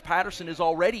fact, James Patterson is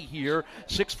already here,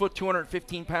 6 foot,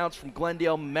 215 pounds from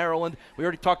Glendale, Maryland. We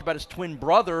already talked about his twin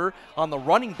brother on the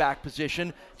running back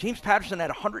position. James Patterson had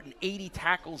 180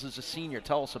 tackles as a senior.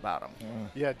 Tell us about him.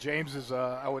 Yeah, James is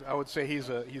I would say he's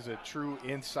a true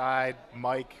inside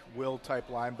Mike Will type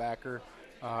linebacker.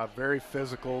 Very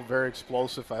physical, very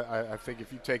explosive. I think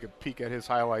if you take a peek at his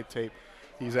highlight tape,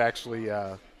 he's actually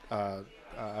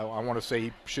I want to say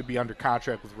he should be under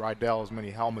contract with Rydell, as many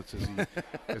helmets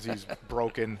as he's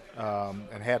broken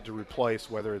and had to replace,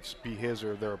 whether it's be his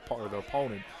or their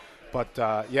opponent.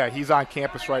 But, yeah, he's on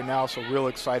campus right now, so real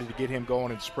excited to get him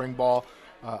going in spring ball.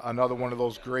 Another one of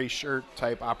those gray shirt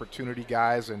type opportunity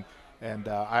guys. And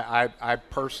I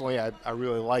personally, I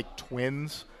really like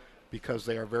twins because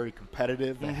they are very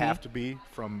competitive. They have to be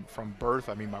from birth.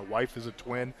 I mean, my wife is a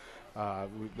twin.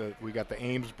 We got the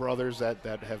Ames brothers that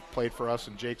have played for us,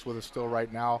 and Jake's with us still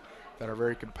right now, that are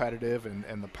very competitive,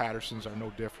 and the Pattersons are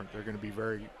no different. They're going to be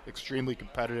extremely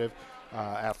competitive,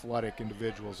 athletic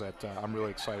individuals that I'm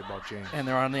really excited about, James. And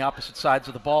they're on the opposite sides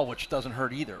of the ball, which doesn't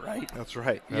hurt either, right? That's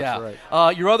right. That's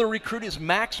right. Your other recruit is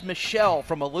Max Michel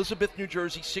from Elizabeth, New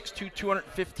Jersey, 6'2",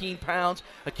 215 pounds,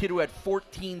 a kid who had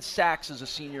 14 sacks as a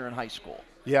senior in high school.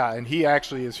 Yeah, and he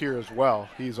actually is here as well.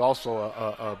 He's also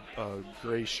a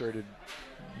gray-shirted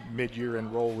mid-year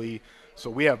enrollee. So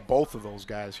we have both of those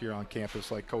guys here on campus,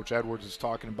 like Coach Edwards is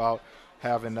talking about,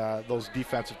 having those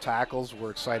defensive tackles. We're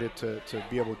excited to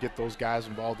be able to get those guys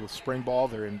involved with spring ball.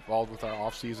 They're involved with our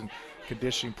off-season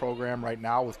conditioning program right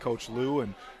now with Coach Lou,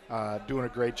 and doing a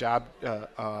great job.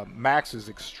 Max is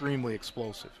extremely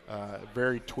explosive,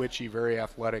 very twitchy, very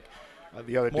athletic.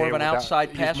 The other more day of an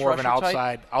outside pass he's more of an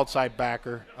type? outside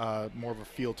backer, more of a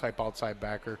field type outside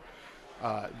backer.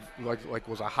 Like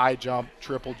was a high jump,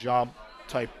 triple jump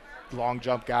type long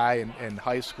jump guy in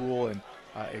high school, and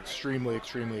extremely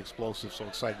explosive. So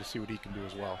excited to see what he can do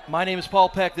as well. My name is Paul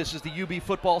Peck. This is the UB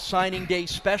Football Signing Day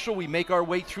Special. We make our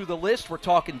way through the list. We're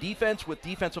talking defense with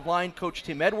defensive line coach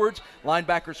Tim Edwards,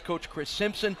 linebackers coach Chris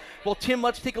Simpson. Well, Tim,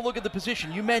 let's take a look at the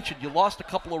position. You mentioned you lost a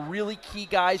couple of really key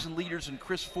guys and leaders in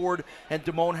Chris Ford and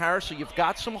Damone Harris, so you've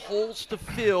got some holes to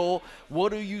fill.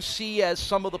 What do you see as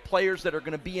some of the players that are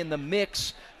going to be in the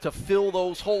mix to fill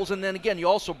those holes? And then again, you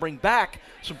also bring back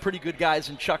some pretty good guys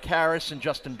in Chuck Harris and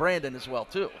Justin Brandon as well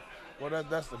too. Well,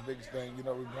 that's the biggest thing. You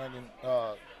know, we're bringing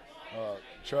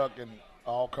Chuck and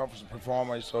all-conference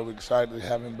performer, so we're excited to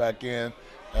have him back in,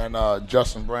 and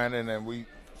Justin Brandon, and we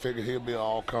figure he'll be an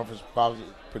all-conference, probably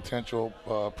potential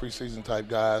preseason type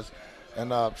guys.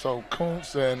 And so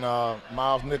Kuntz and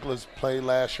Miles Nicholas played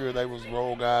last year. They was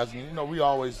role guys, and you know we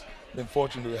always been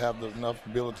fortunate to have enough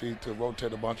ability to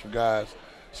rotate a bunch of guys.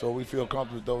 So we feel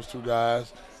comfortable with those two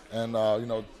guys. And,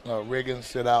 Riggins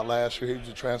sit out last year. He was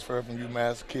a transfer from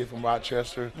UMass, a kid from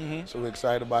Rochester. So we're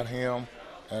excited about him.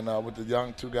 And with the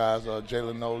young two guys,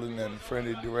 Jalen Nolan and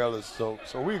Freddie Durellis. So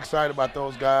we're excited about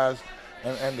those guys.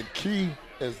 And the key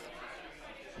is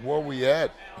where we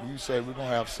at. You say we're going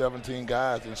to have 17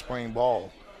 guys in spring ball.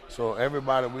 So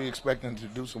everybody we expecting to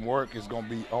do some work is going to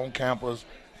be on campus,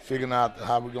 figuring out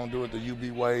how we're going to do it the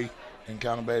UB way, and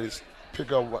kind of be able to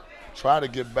pick up try to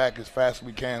get back as fast as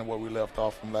we can where we left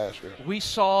off from last year. We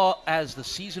saw as the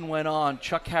season went on,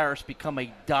 Chuck Harris become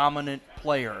a dominant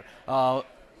player.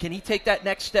 Can he take that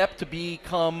next step to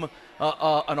become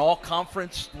an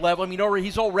all-conference level? I mean,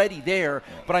 he's already there,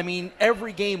 but I mean,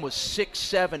 every game was 6,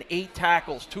 7, 8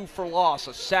 tackles, 2 for loss,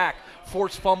 a sack,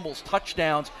 forced fumbles,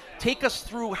 touchdowns. Take us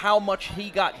through how much he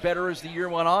got better as the year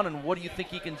went on, and what do you think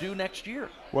he can do next year?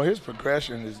 Well, his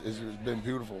progression has been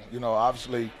beautiful. You know,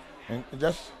 obviously, and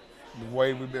just the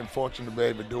way we've been fortunate to be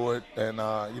able to do it. And,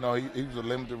 he was a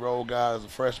limited role guy as a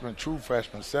freshman, true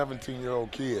freshman,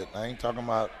 17-year-old kid. I ain't talking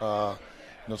about,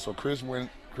 so Chris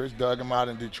dug him out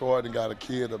in Detroit and got a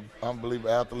kid, an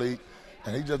unbelievable athlete,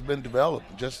 and he just been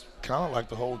developed, just kind of like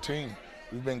the whole team.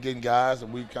 We've been getting guys that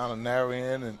we kind of narrow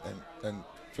in and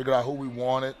figured out who we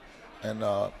wanted and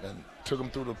took them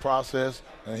through the process.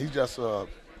 And he's just, to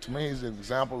me, he's an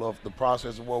example of the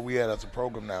process of what we had as a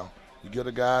program now. You get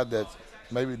a guy that's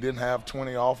maybe didn't have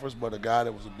 20 offers, but a guy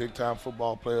that was a big-time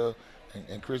football player,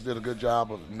 and Chris did a good job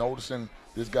of noticing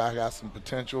this guy got some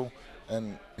potential,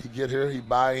 and he get here, he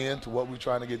buy into what we're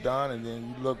trying to get done, and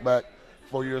then you look back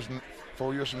 4 years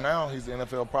from now, he's the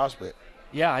NFL prospect.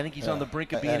 Yeah, I think he's on the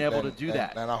brink of being able to do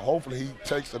that. And hopefully he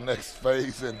takes the next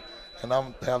phase and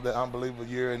have that unbelievable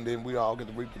year, and then we all get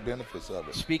to reap the benefits of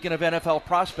it. Speaking of NFL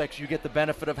prospects, you get the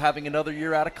benefit of having another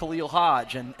year out of Khalil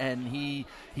Hodge, and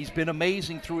he's been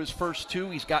amazing through his first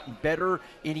 2. He's gotten better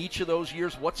in each of those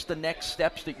years. What's the next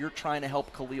steps that you're trying to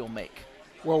help Khalil make?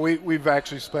 Well, we've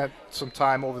actually spent some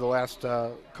time over the last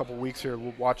couple weeks here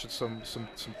watching some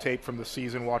tape from the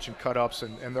season, watching cut-ups,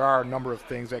 and there are a number of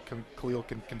things that Khalil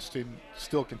can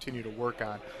still continue to work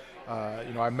on.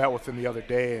 I met with him the other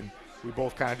day, and we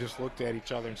both kind of just looked at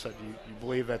each other and said, you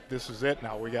believe that this is it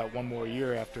now? We got one more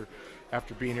year after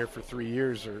being here for 3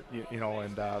 years,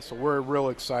 and so we're real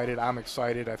excited. I'm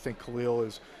excited. I think Khalil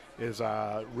is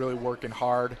really working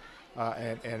hard.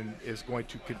 and is going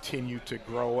to continue to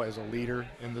grow as a leader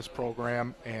in this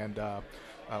program, and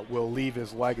will leave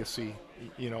his legacy,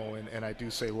 and I do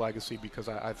say legacy because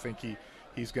I think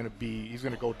he's going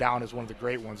to go down as one of the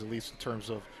great ones, at least in terms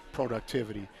of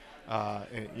productivity.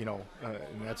 And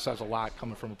that says a lot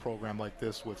coming from a program like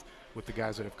this with the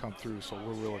guys that have come through, so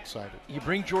we're real excited. You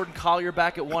bring Jordan Collier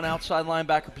back at one outside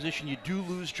linebacker position. You do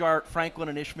lose Jarrett Franklin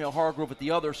and Ishmael Hargrove at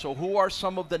the other. So who are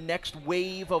some of the next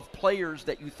wave of players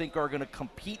that you think are going to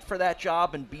compete for that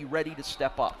job and be ready to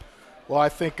step up? Well, I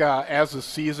think as the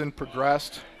season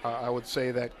progressed, I would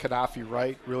say that Kadafi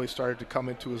Wright really started to come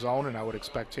into his own, and I would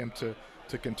expect him to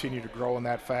continue to grow in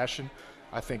that fashion.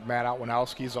 I think Matt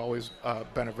Outwanowski's always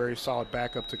been a very solid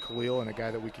backup to Khalil and a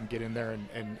guy that we can get in there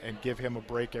and give him a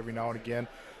break every now and again.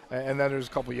 And then there's a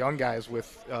couple of young guys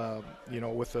with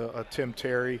a Tim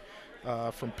Terry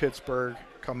from Pittsburgh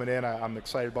coming in. I'm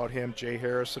excited about him. Jay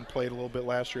Harrison played a little bit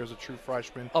last year as a true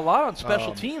freshman. A lot on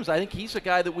special teams. I think he's a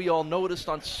guy that we all noticed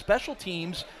on special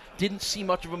teams. Didn't see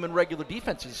much of him in regular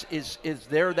defenses. Is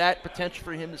there that potential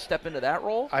for him to step into that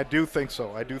role? I do think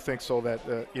so. That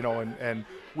and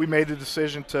we made the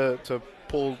decision to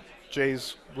pull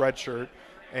Jay's red shirt,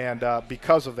 and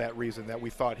because of that reason, that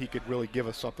we thought he could really give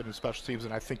us something in special teams,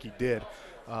 and I think he did.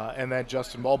 And then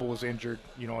Justin Mobile was injured.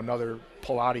 Another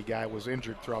Pilati guy was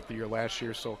injured throughout the year last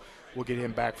year, so we'll get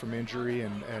him back from injury.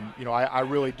 And I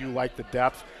really do like the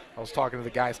depth. I was talking to the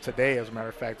guys today, as a matter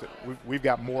of fact, that we've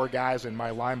got more guys in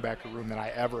my linebacker room than I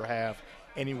ever have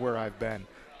anywhere I've been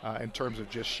in terms of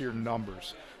just sheer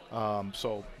numbers.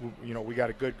 So we got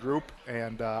a good group,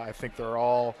 and I think they're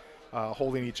all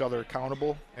holding each other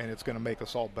accountable, and it's going to make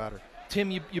us all better. Tim,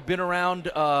 you've been around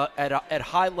at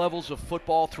high levels of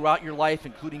football throughout your life,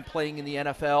 including playing in the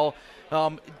NFL.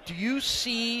 Do you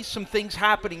see some things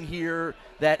happening here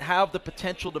that have the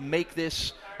potential to make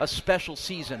this a special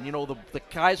season? The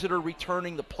guys that are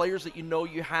returning, the players that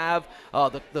you have,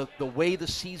 the way the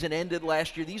season ended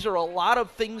last year. These are a lot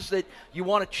of things that you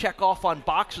want to check off on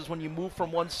boxes when you move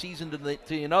from one season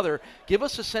to another. Give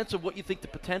us a sense of what you think the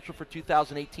potential for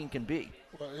 2018 can be.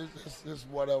 Well, it's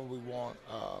whatever we want.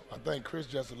 I think Chris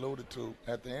just alluded to,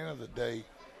 at the end of the day,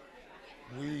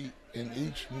 we, in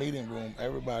each meeting room,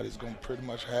 everybody's going to pretty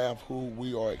much have who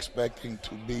we are expecting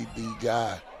to be the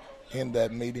guy in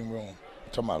that meeting room.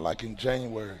 I'm talking about like in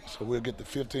January. So we'll get the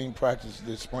 15 practices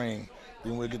this spring,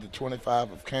 then we'll get the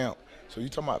 25 of camp. So you're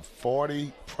talking about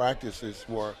 40 practices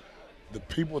where the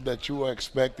people that you are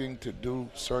expecting to do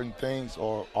certain things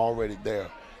are already there.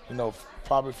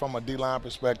 Probably from a D-line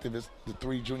perspective, it's the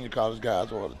 3 junior college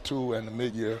guys or the 2 and the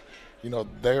mid-year.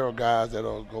 They are guys that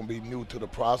are going to be new to the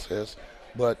process.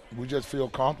 But we just feel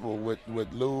comfortable with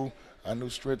Lou, our new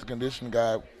strength and conditioning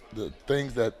guy, the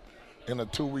things that in a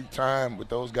 2-week time with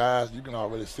those guys, you can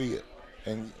already see it.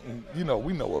 And we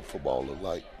know what football looks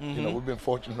like. Mm-hmm. We've been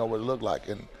fortunate to know what it looked like.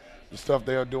 And the stuff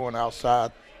they are doing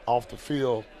outside, off the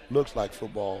field, looks like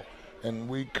football. And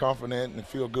we confident and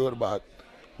feel good about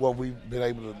what we've been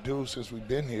able to do since we've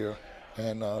been here.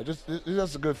 And it's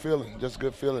just a good feeling,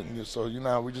 So,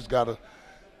 we just got to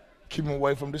keep them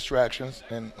away from distractions,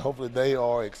 and hopefully they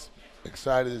are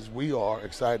excited as we are,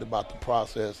 excited about the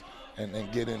process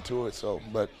and get into it. So,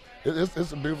 but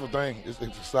it's a beautiful thing. It's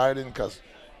exciting because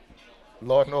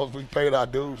Lord knows we paid our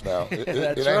dues now. It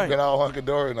ain't been all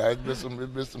hunky-dory now. It's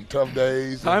been some tough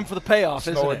days. Time for the payoff,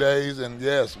 isn't it? Snowy days, and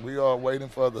yes, we are waiting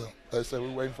for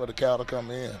we're waiting for the cow to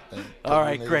come in. All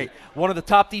right, great. One of the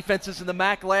top defenses in the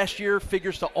MAC last year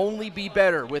figures to only be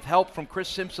better with help from Chris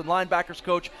Simpson, linebackers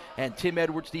coach, and Tim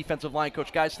Edwards, defensive line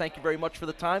coach. Guys, thank you very much for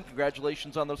the time.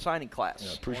 Congratulations on the signing class.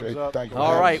 Yeah, appreciate it. Thank you.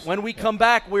 All right, when we come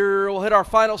back, we'll hit our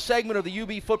final segment of the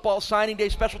UB Football Signing Day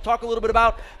special. Talk a little bit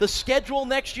about the schedule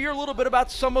next year, a little bit about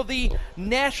some of the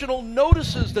national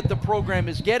notices that the program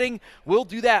is getting. We'll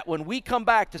do that when we come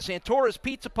back to Santora's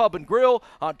Pizza Pub and Grill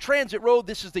on Transit Road.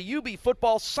 This is the UB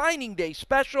Football Signing Day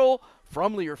special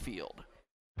from Learfield.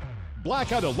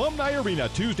 Blackout Alumni Arena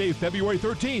Tuesday, February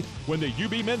 13th, when the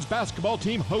UB men's basketball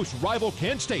team hosts rival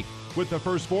Kent State, with the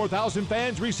first 4,000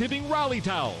 fans receiving rally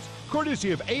towels,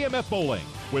 courtesy of AMF Bowling.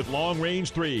 With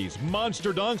long-range threes,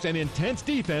 monster dunks, and intense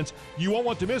defense, you won't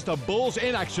want to miss the Bulls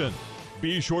in action.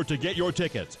 Be sure to get your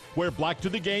tickets. Wear black to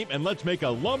the game, and let's make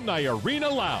Alumni Arena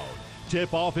loud.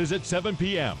 Tip-off is at 7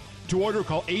 p.m. To order,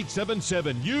 call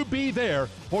 877-UB-THERE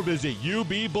or visit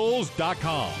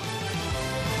ubbulls.com.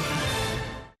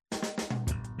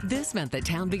 This month at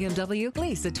Town BMW,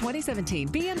 lease a 2017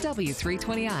 BMW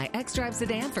 320i xDrive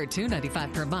sedan for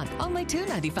 $295 per month. Only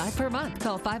 $295 per month.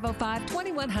 Call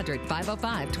 505-2100,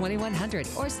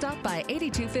 505-2100, or stop by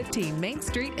 8215 Main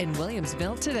Street in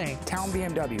Williamsville today. Town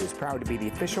BMW is proud to be the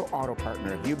official auto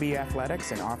partner of UB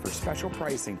Athletics and offers special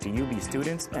pricing to UB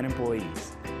students and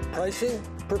employees. Pricing,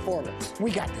 performance.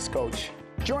 We got this, Coach.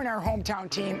 Join our hometown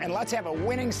team and let's have a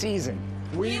winning season.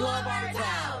 We love our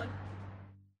town.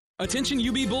 Attention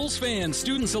UB Bulls fans,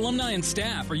 students, alumni, and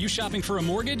staff. Are you shopping for a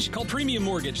mortgage? Call Premium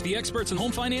Mortgage, the experts in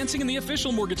home financing and the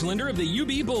official mortgage lender of the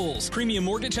UB Bulls. Premium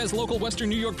Mortgage has local Western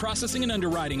New York processing and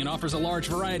underwriting and offers a large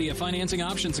variety of financing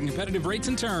options and competitive rates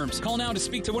and terms. Call now to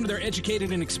speak to one of their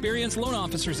educated and experienced loan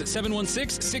officers at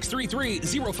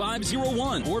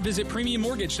 716-633-0501 or visit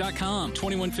premiummortgage.com.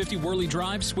 2150 Worley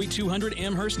Drive, Suite 200,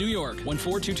 Amherst, New York.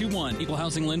 14221. Equal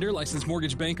housing lender, licensed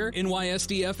mortgage banker,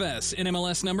 NYSDFS,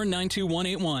 NMLS number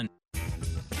 92181.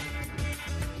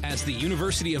 As the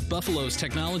University of Buffalo's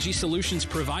technology solutions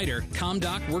provider,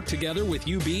 ComDoc worked together with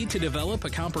UB to develop a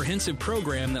comprehensive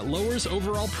program that lowers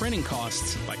overall printing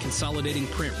costs by consolidating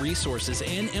print resources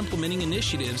and implementing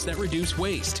initiatives that reduce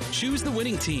waste. Choose the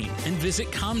winning team and visit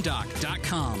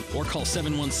comdoc.com or call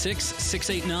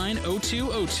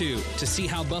 716-689-0202 to see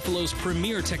how Buffalo's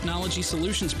premier technology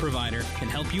solutions provider can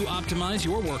help you optimize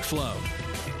your workflow.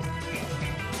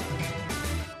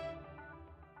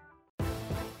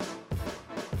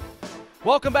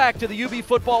 Welcome back to the UB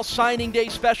Football Signing Day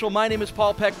Special. My name is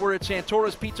Paul Peck. We're at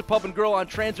Santora's Pizza Pub and Grill on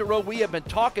Transit Road. We have been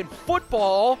talking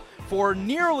football for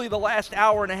nearly the last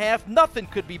hour and a half. Nothing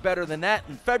could be better than that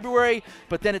in February.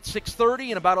 But then at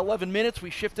 6:30, in about 11 minutes, we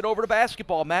shifted over to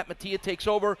basketball. Matt Mattia takes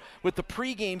over with the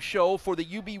pregame show for the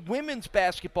UB women's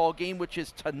basketball game, which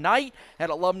is tonight at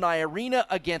Alumni Arena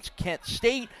against Kent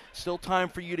State. Still time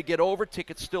for you to get over.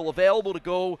 Tickets still available to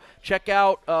go check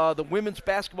out the women's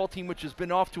basketball team, which has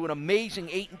been off to an amazing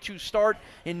 8-2 start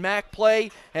in MAC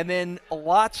play. And then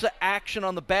lots of action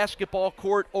on the basketball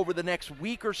court over the next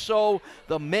week or so.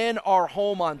 The men are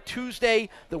home on Tuesday,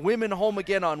 the women home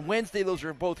again on Wednesday. Those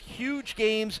are both huge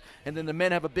games, and then the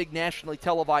men have a big nationally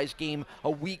televised game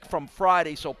a week from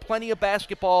Friday. So plenty of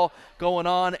basketball going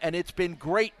on, and it's been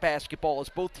great basketball as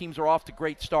both teams are off to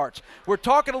great starts. We're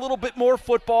talking a little bit more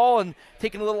football and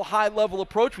taking a little high-level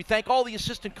approach. We thank all the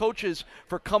assistant coaches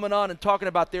for coming on and talking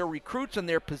about their recruits and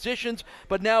their positions,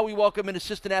 but now we welcome an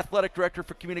assistant athletic director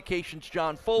for communications,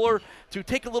 John Fuller, to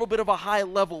take a little bit of a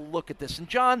high-level look at this. And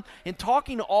John, in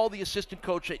talking to all the assistant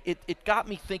coach, it got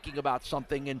me thinking about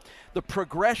something and the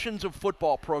progressions of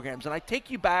football programs. And I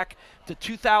take you back to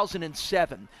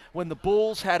 2007 when the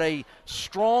Bulls had a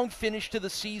strong finish to the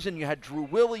season. You had Drew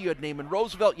Willie, you had Naaman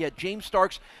Roosevelt, you had James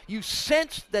Starks. You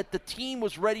sensed that the team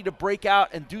was ready to break out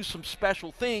and do some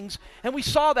special things, and we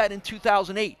saw that in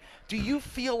 2008. Do you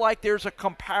feel like there's a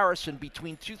comparison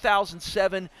between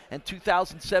 2007 and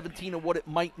 2017 and what it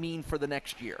might mean for the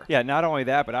next year? Yeah, not only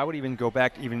that, but I would even go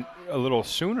back even a little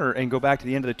sooner and go back to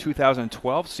the end of the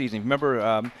 2012 season.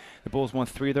 Remember, the Bulls won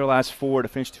 3 of their last 4 to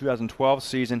finish the 2012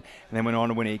 season, and then went on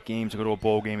to win 8 games to go to a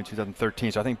bowl game in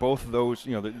 2013. So I think both of those,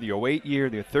 the 08 year,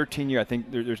 the 13 year, I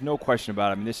think there's no question about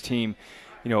it. I mean, this team,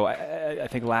 I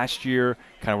think last year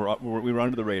we were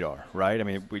under the radar, right? I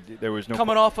mean, there was no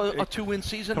coming off a 2-win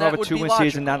season. Coming off a 2-win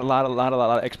season, not a lot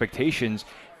of expectations,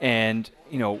 and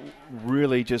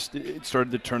really just it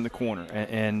started to turn the corner,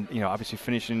 and obviously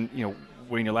finishing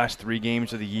winning the last 3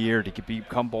 games of the year to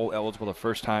become bowl eligible the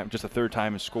first time, just the 3rd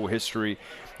time in school history.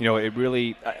 It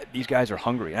really these guys are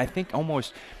hungry, and I think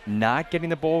almost not getting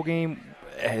the bowl game,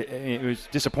 it was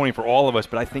disappointing for all of us,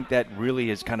 but I think that really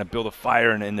has kind of built a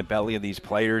fire in the belly of these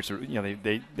players.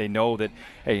 They know that,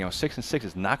 hey, 6-6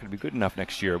 is not going to be good enough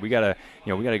next year. We gotta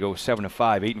go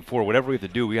 7-5, 8-4, whatever we have to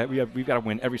do. We've got to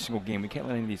win every single game. We can't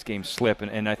let any of these games slip.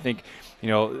 And I think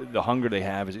the hunger they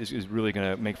have is really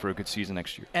going to make for a good season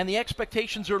next year. And the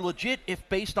expectations are legit if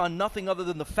based on nothing other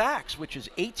than the facts, which is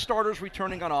 8 starters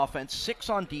returning on offense, 6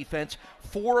 on defense,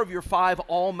 4 of your 5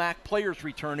 all-MAC players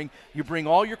returning. You bring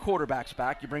all your quarterbacks back.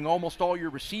 You bring almost all your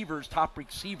receivers, top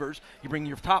receivers. You bring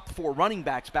your top 4 running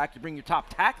backs back. You bring your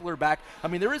top tackler back. I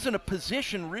mean, there isn't a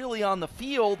position really on the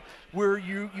field where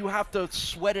you have to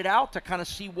sweat it out to kind of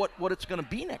see what it's going to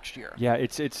be next year. Yeah,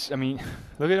 it's. I mean,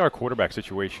 look at our quarterback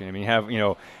situation. I mean, have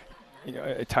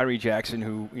Tyree Jackson,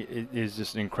 who is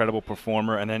just an incredible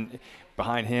performer, and then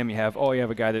behind him you have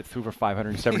a guy that threw for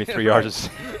 573 yards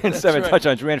and 7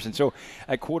 touchdowns, Drew Anderson. So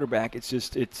at quarterback, it's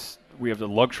we have the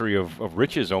luxury of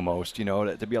riches almost, to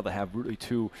be able to have really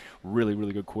two really,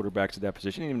 really good quarterbacks at that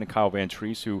position. Even Kyle Van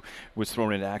Treese, who was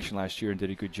thrown into action last year and did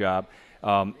a good job.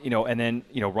 And then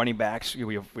running backs.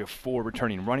 We have 4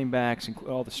 returning running backs,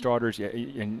 all the starters. Yeah,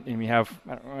 and we have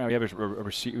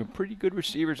pretty good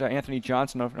receivers. Anthony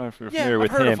Johnson. I don't know if you're familiar with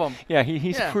him. I've heard of him. Yeah,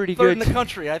 he's pretty third good in the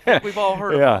country. I think we've all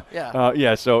heard of him.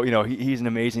 Yeah. So he's an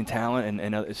amazing talent, and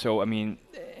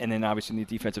then obviously on the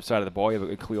defensive side of the ball, you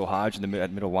have Khalil Hodge in the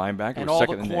middle linebacker, and all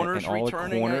the corners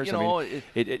returning. We're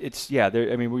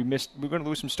going to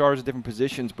lose some stars at different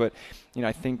positions, but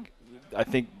I think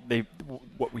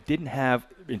what we didn't have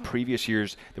in previous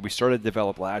years that we started to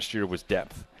develop last year was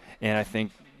depth, and I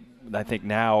think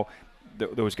now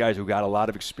those guys who got a lot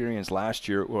of experience last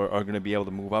year are going to be able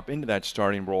to move up into that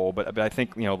starting role. But I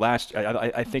think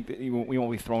I think that we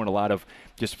won't be throwing a lot of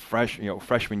just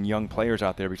freshman young players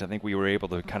out there, because I think we were able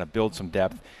to kind of build some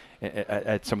depth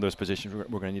at some of those positions we're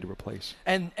going to need to replace.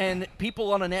 And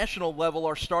people on a national level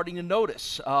are starting to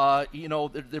notice. There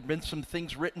have been some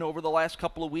things written over the last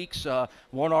couple of weeks.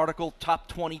 One article, top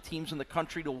 20 teams in the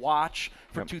country to watch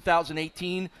for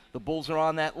 2018. The Bulls are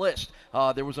on that list.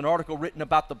 There was an article written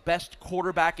about the best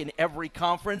quarterback in every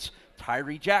conference.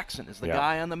 Tyree Jackson is the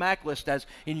guy on the MAC list. As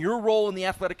in your role in the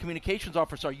athletic communications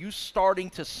office, are you starting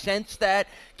to sense that,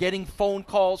 getting phone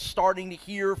calls, starting to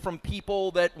hear from people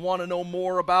that want to know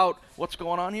more about what's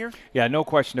going on here? Yeah, no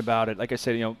question about it. Like I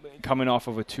said, coming off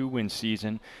of a 2-win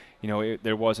season,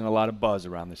 there wasn't a lot of buzz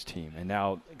around this team. And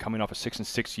now coming off a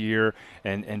 6-6 year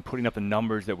and putting up the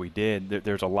numbers that we did,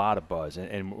 there's a lot of buzz.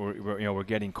 And we're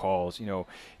getting calls, and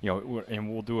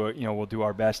we'll do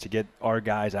our best to get our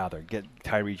guys out there, get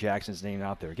Tyree Jackson's name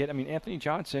out there. Anthony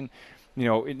Johnson,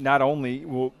 not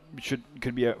only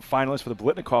could be a finalist for the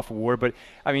Blitnikoff Award, but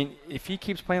if he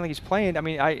keeps playing like he's playing,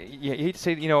 I hate to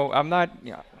say,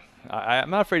 I'm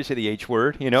not afraid to say the H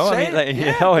word, Why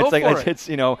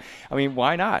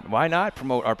not? Why not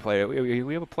promote our player?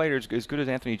 We have a player as good as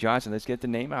Anthony Johnson. Let's get the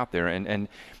name out there, and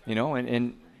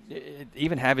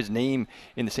even have his name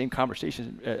in the same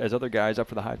conversation as other guys up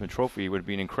for the Heisman Trophy would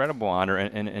be an incredible honor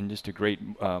and just a great,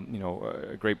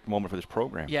 a great moment for this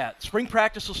program. Yeah, spring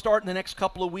practice will start in the next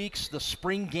couple of weeks. The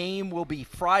spring game will be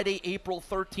Friday, April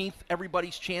 13th.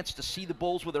 Everybody's chance to see the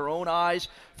Bulls with their own eyes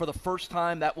for the first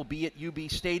time. That will be at UB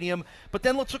Stadium. But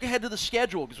then let's look ahead to the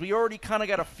schedule, because we already kind of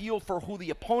got a feel for who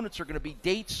the opponents are going to be.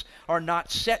 Dates are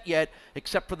not set yet,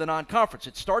 except for the non-conference.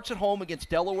 It starts at home against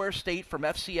Delaware State from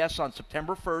FCS on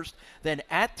September 1st. Then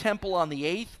at Temple on the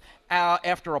 8th,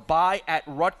 after a bye at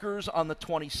Rutgers on the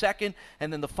 22nd,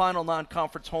 and then the final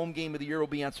non-conference home game of the year will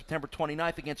be on September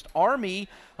 29th against Army.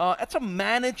 That's a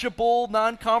manageable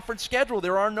non-conference schedule.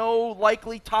 There are no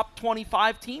likely top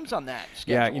 25 teams on that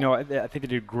schedule. Yeah, I think they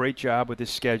did a great job with this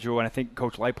schedule, and I think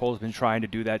Coach Leipold has been trying to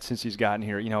do that since he's gotten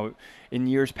here. In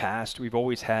years past, we've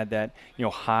always had that,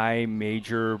 high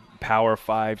major Power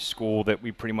 5 school that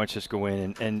we pretty much just go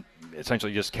in and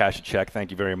essentially just cash a check,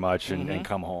 thank you very much, and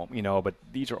come home. But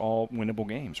these are all winnable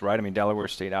games, right? Delaware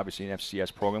State, obviously an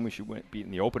FCS program, we should beat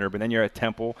in the opener, but then you're at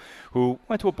Temple, who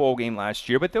went to a bowl game last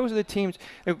year, but those are the teams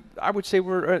I would say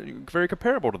were very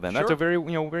comparable to them. Sure. That's a very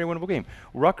very winnable game.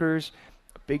 Rutgers,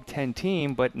 a Big Ten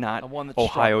team, but not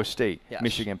Ohio State,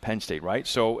 Michigan, Penn State, right?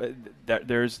 So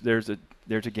there's a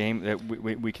game that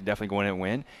we can definitely go in and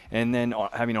win. And then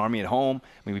having Army at home,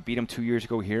 we beat them 2 years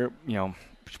ago here,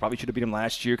 probably should have beat them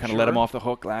last year, kind of let them off the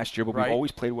hook last year, but we've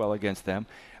always played well against them.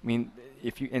 And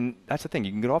that's the thing,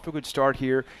 you can get off to a good start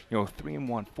here,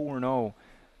 3-1, 4-0,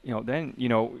 then,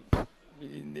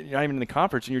 you're not even in the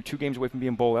conference, and you're 2 games away from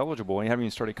being bowl eligible, and you haven't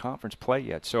even started conference play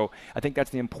yet. So I think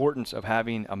that's the importance of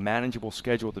having a manageable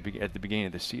schedule at the beginning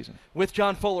of this season. With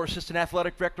John Fuller, Assistant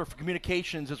Athletic Director for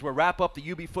Communications, as we wrap up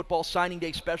the UB Football Signing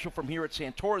Day special from here at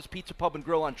Santora's Pizza Pub and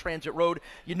Grill on Transit Road.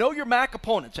 Your MAC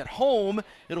opponents. At home,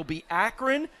 it'll be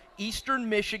Akron, Eastern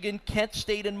Michigan, Kent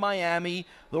State, and Miami.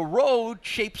 The road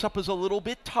shapes up as a little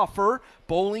bit tougher.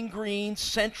 Bowling Green,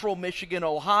 Central Michigan,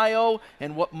 Ohio,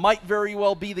 and what might very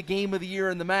well be the game of the year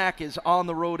in the MAC is on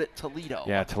the road at Toledo.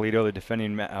 Yeah, Toledo, the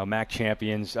defending MAC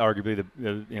champions, arguably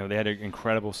they had an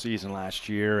incredible season last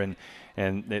year,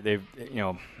 and they've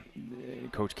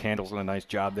Coach Candle's done a nice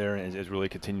job there and is really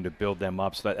continuing to build them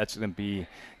up. So that's going to be,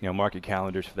 mark your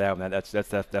calendars for that. That's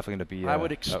definitely going to be. I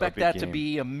would expect that to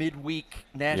be a midweek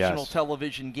national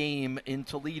television game in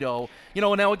Toledo.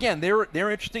 Now again,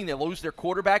 they're interesting. They lose their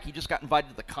quarterback. He just got invited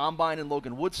to the combine in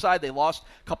Logan Woodside. They lost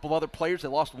a couple of other players. They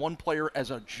lost one player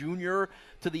as a junior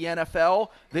to the NFL.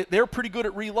 They're pretty good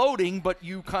at reloading, but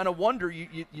you kind of wonder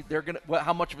they're going to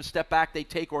how much of a step back they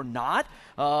take or not.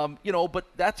 But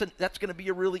that's going to be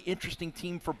a really really interesting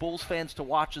team for Bulls fans to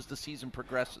watch as the season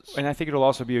progresses. And I think it'll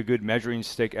also be a good measuring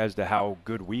stick as to how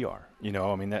good we are. You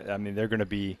know, I mean, they're going to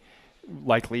be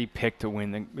likely picked to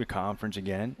win the conference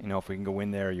again. You know, if we can go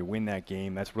in there, you win that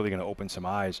game, that's really going to open some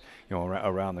eyes, you know,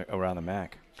 around the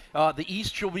MAC. The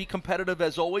East shall be competitive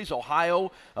as always.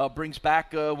 Ohio brings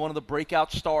back one of the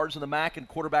breakout stars in the MAC and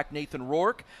quarterback Nathan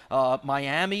Rourke.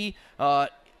 Miami,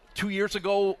 2 years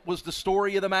ago was the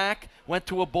story of the MAC. Went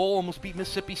to a bowl, almost beat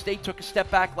Mississippi State, took a step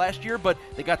back last year, but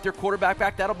they got their quarterback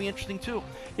back. That'll be interesting too.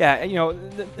 Yeah, you know,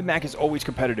 the MAC is always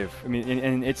competitive. I mean,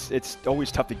 and it's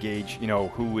always tough to gauge, you know,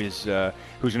 who's going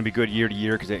to be good year to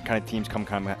year, because kind of teams come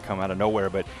out of nowhere.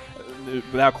 But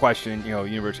without question, you know,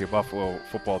 University of Buffalo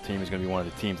football team is going to be one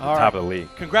of the teams at the top of the league.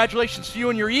 Congratulations to you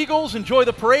and your Eagles. Enjoy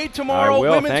the parade tomorrow. I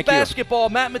will. Women's Thank basketball.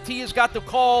 Matt Matias got the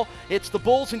call. It's the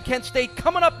Bulls and Kent State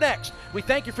coming up next. We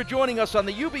thank you for joining us on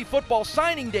the UB Football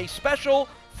Signing Day special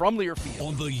from Learfield.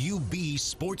 On the UB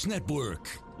Sports Network.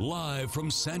 Live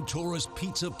from Santora's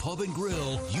Pizza Pub and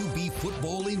Grill, UB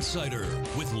Football Insider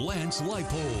with Lance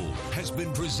Leipold has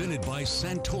been presented by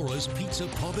Santora's Pizza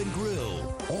Pub and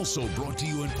Grill. Also brought to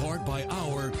you in part by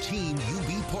our Team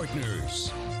UB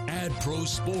partners. Ad Pro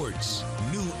Sports,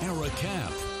 New Era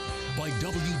Cap, by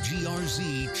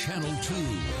WGRZ Channel 2,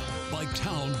 by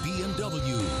Town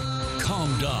BMW,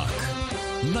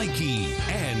 ComDoc, Nike,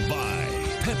 and by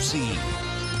Pepsi.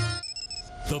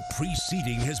 The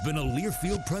preceding has been a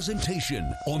Learfield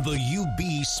presentation on the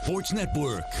UB Sports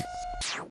Network.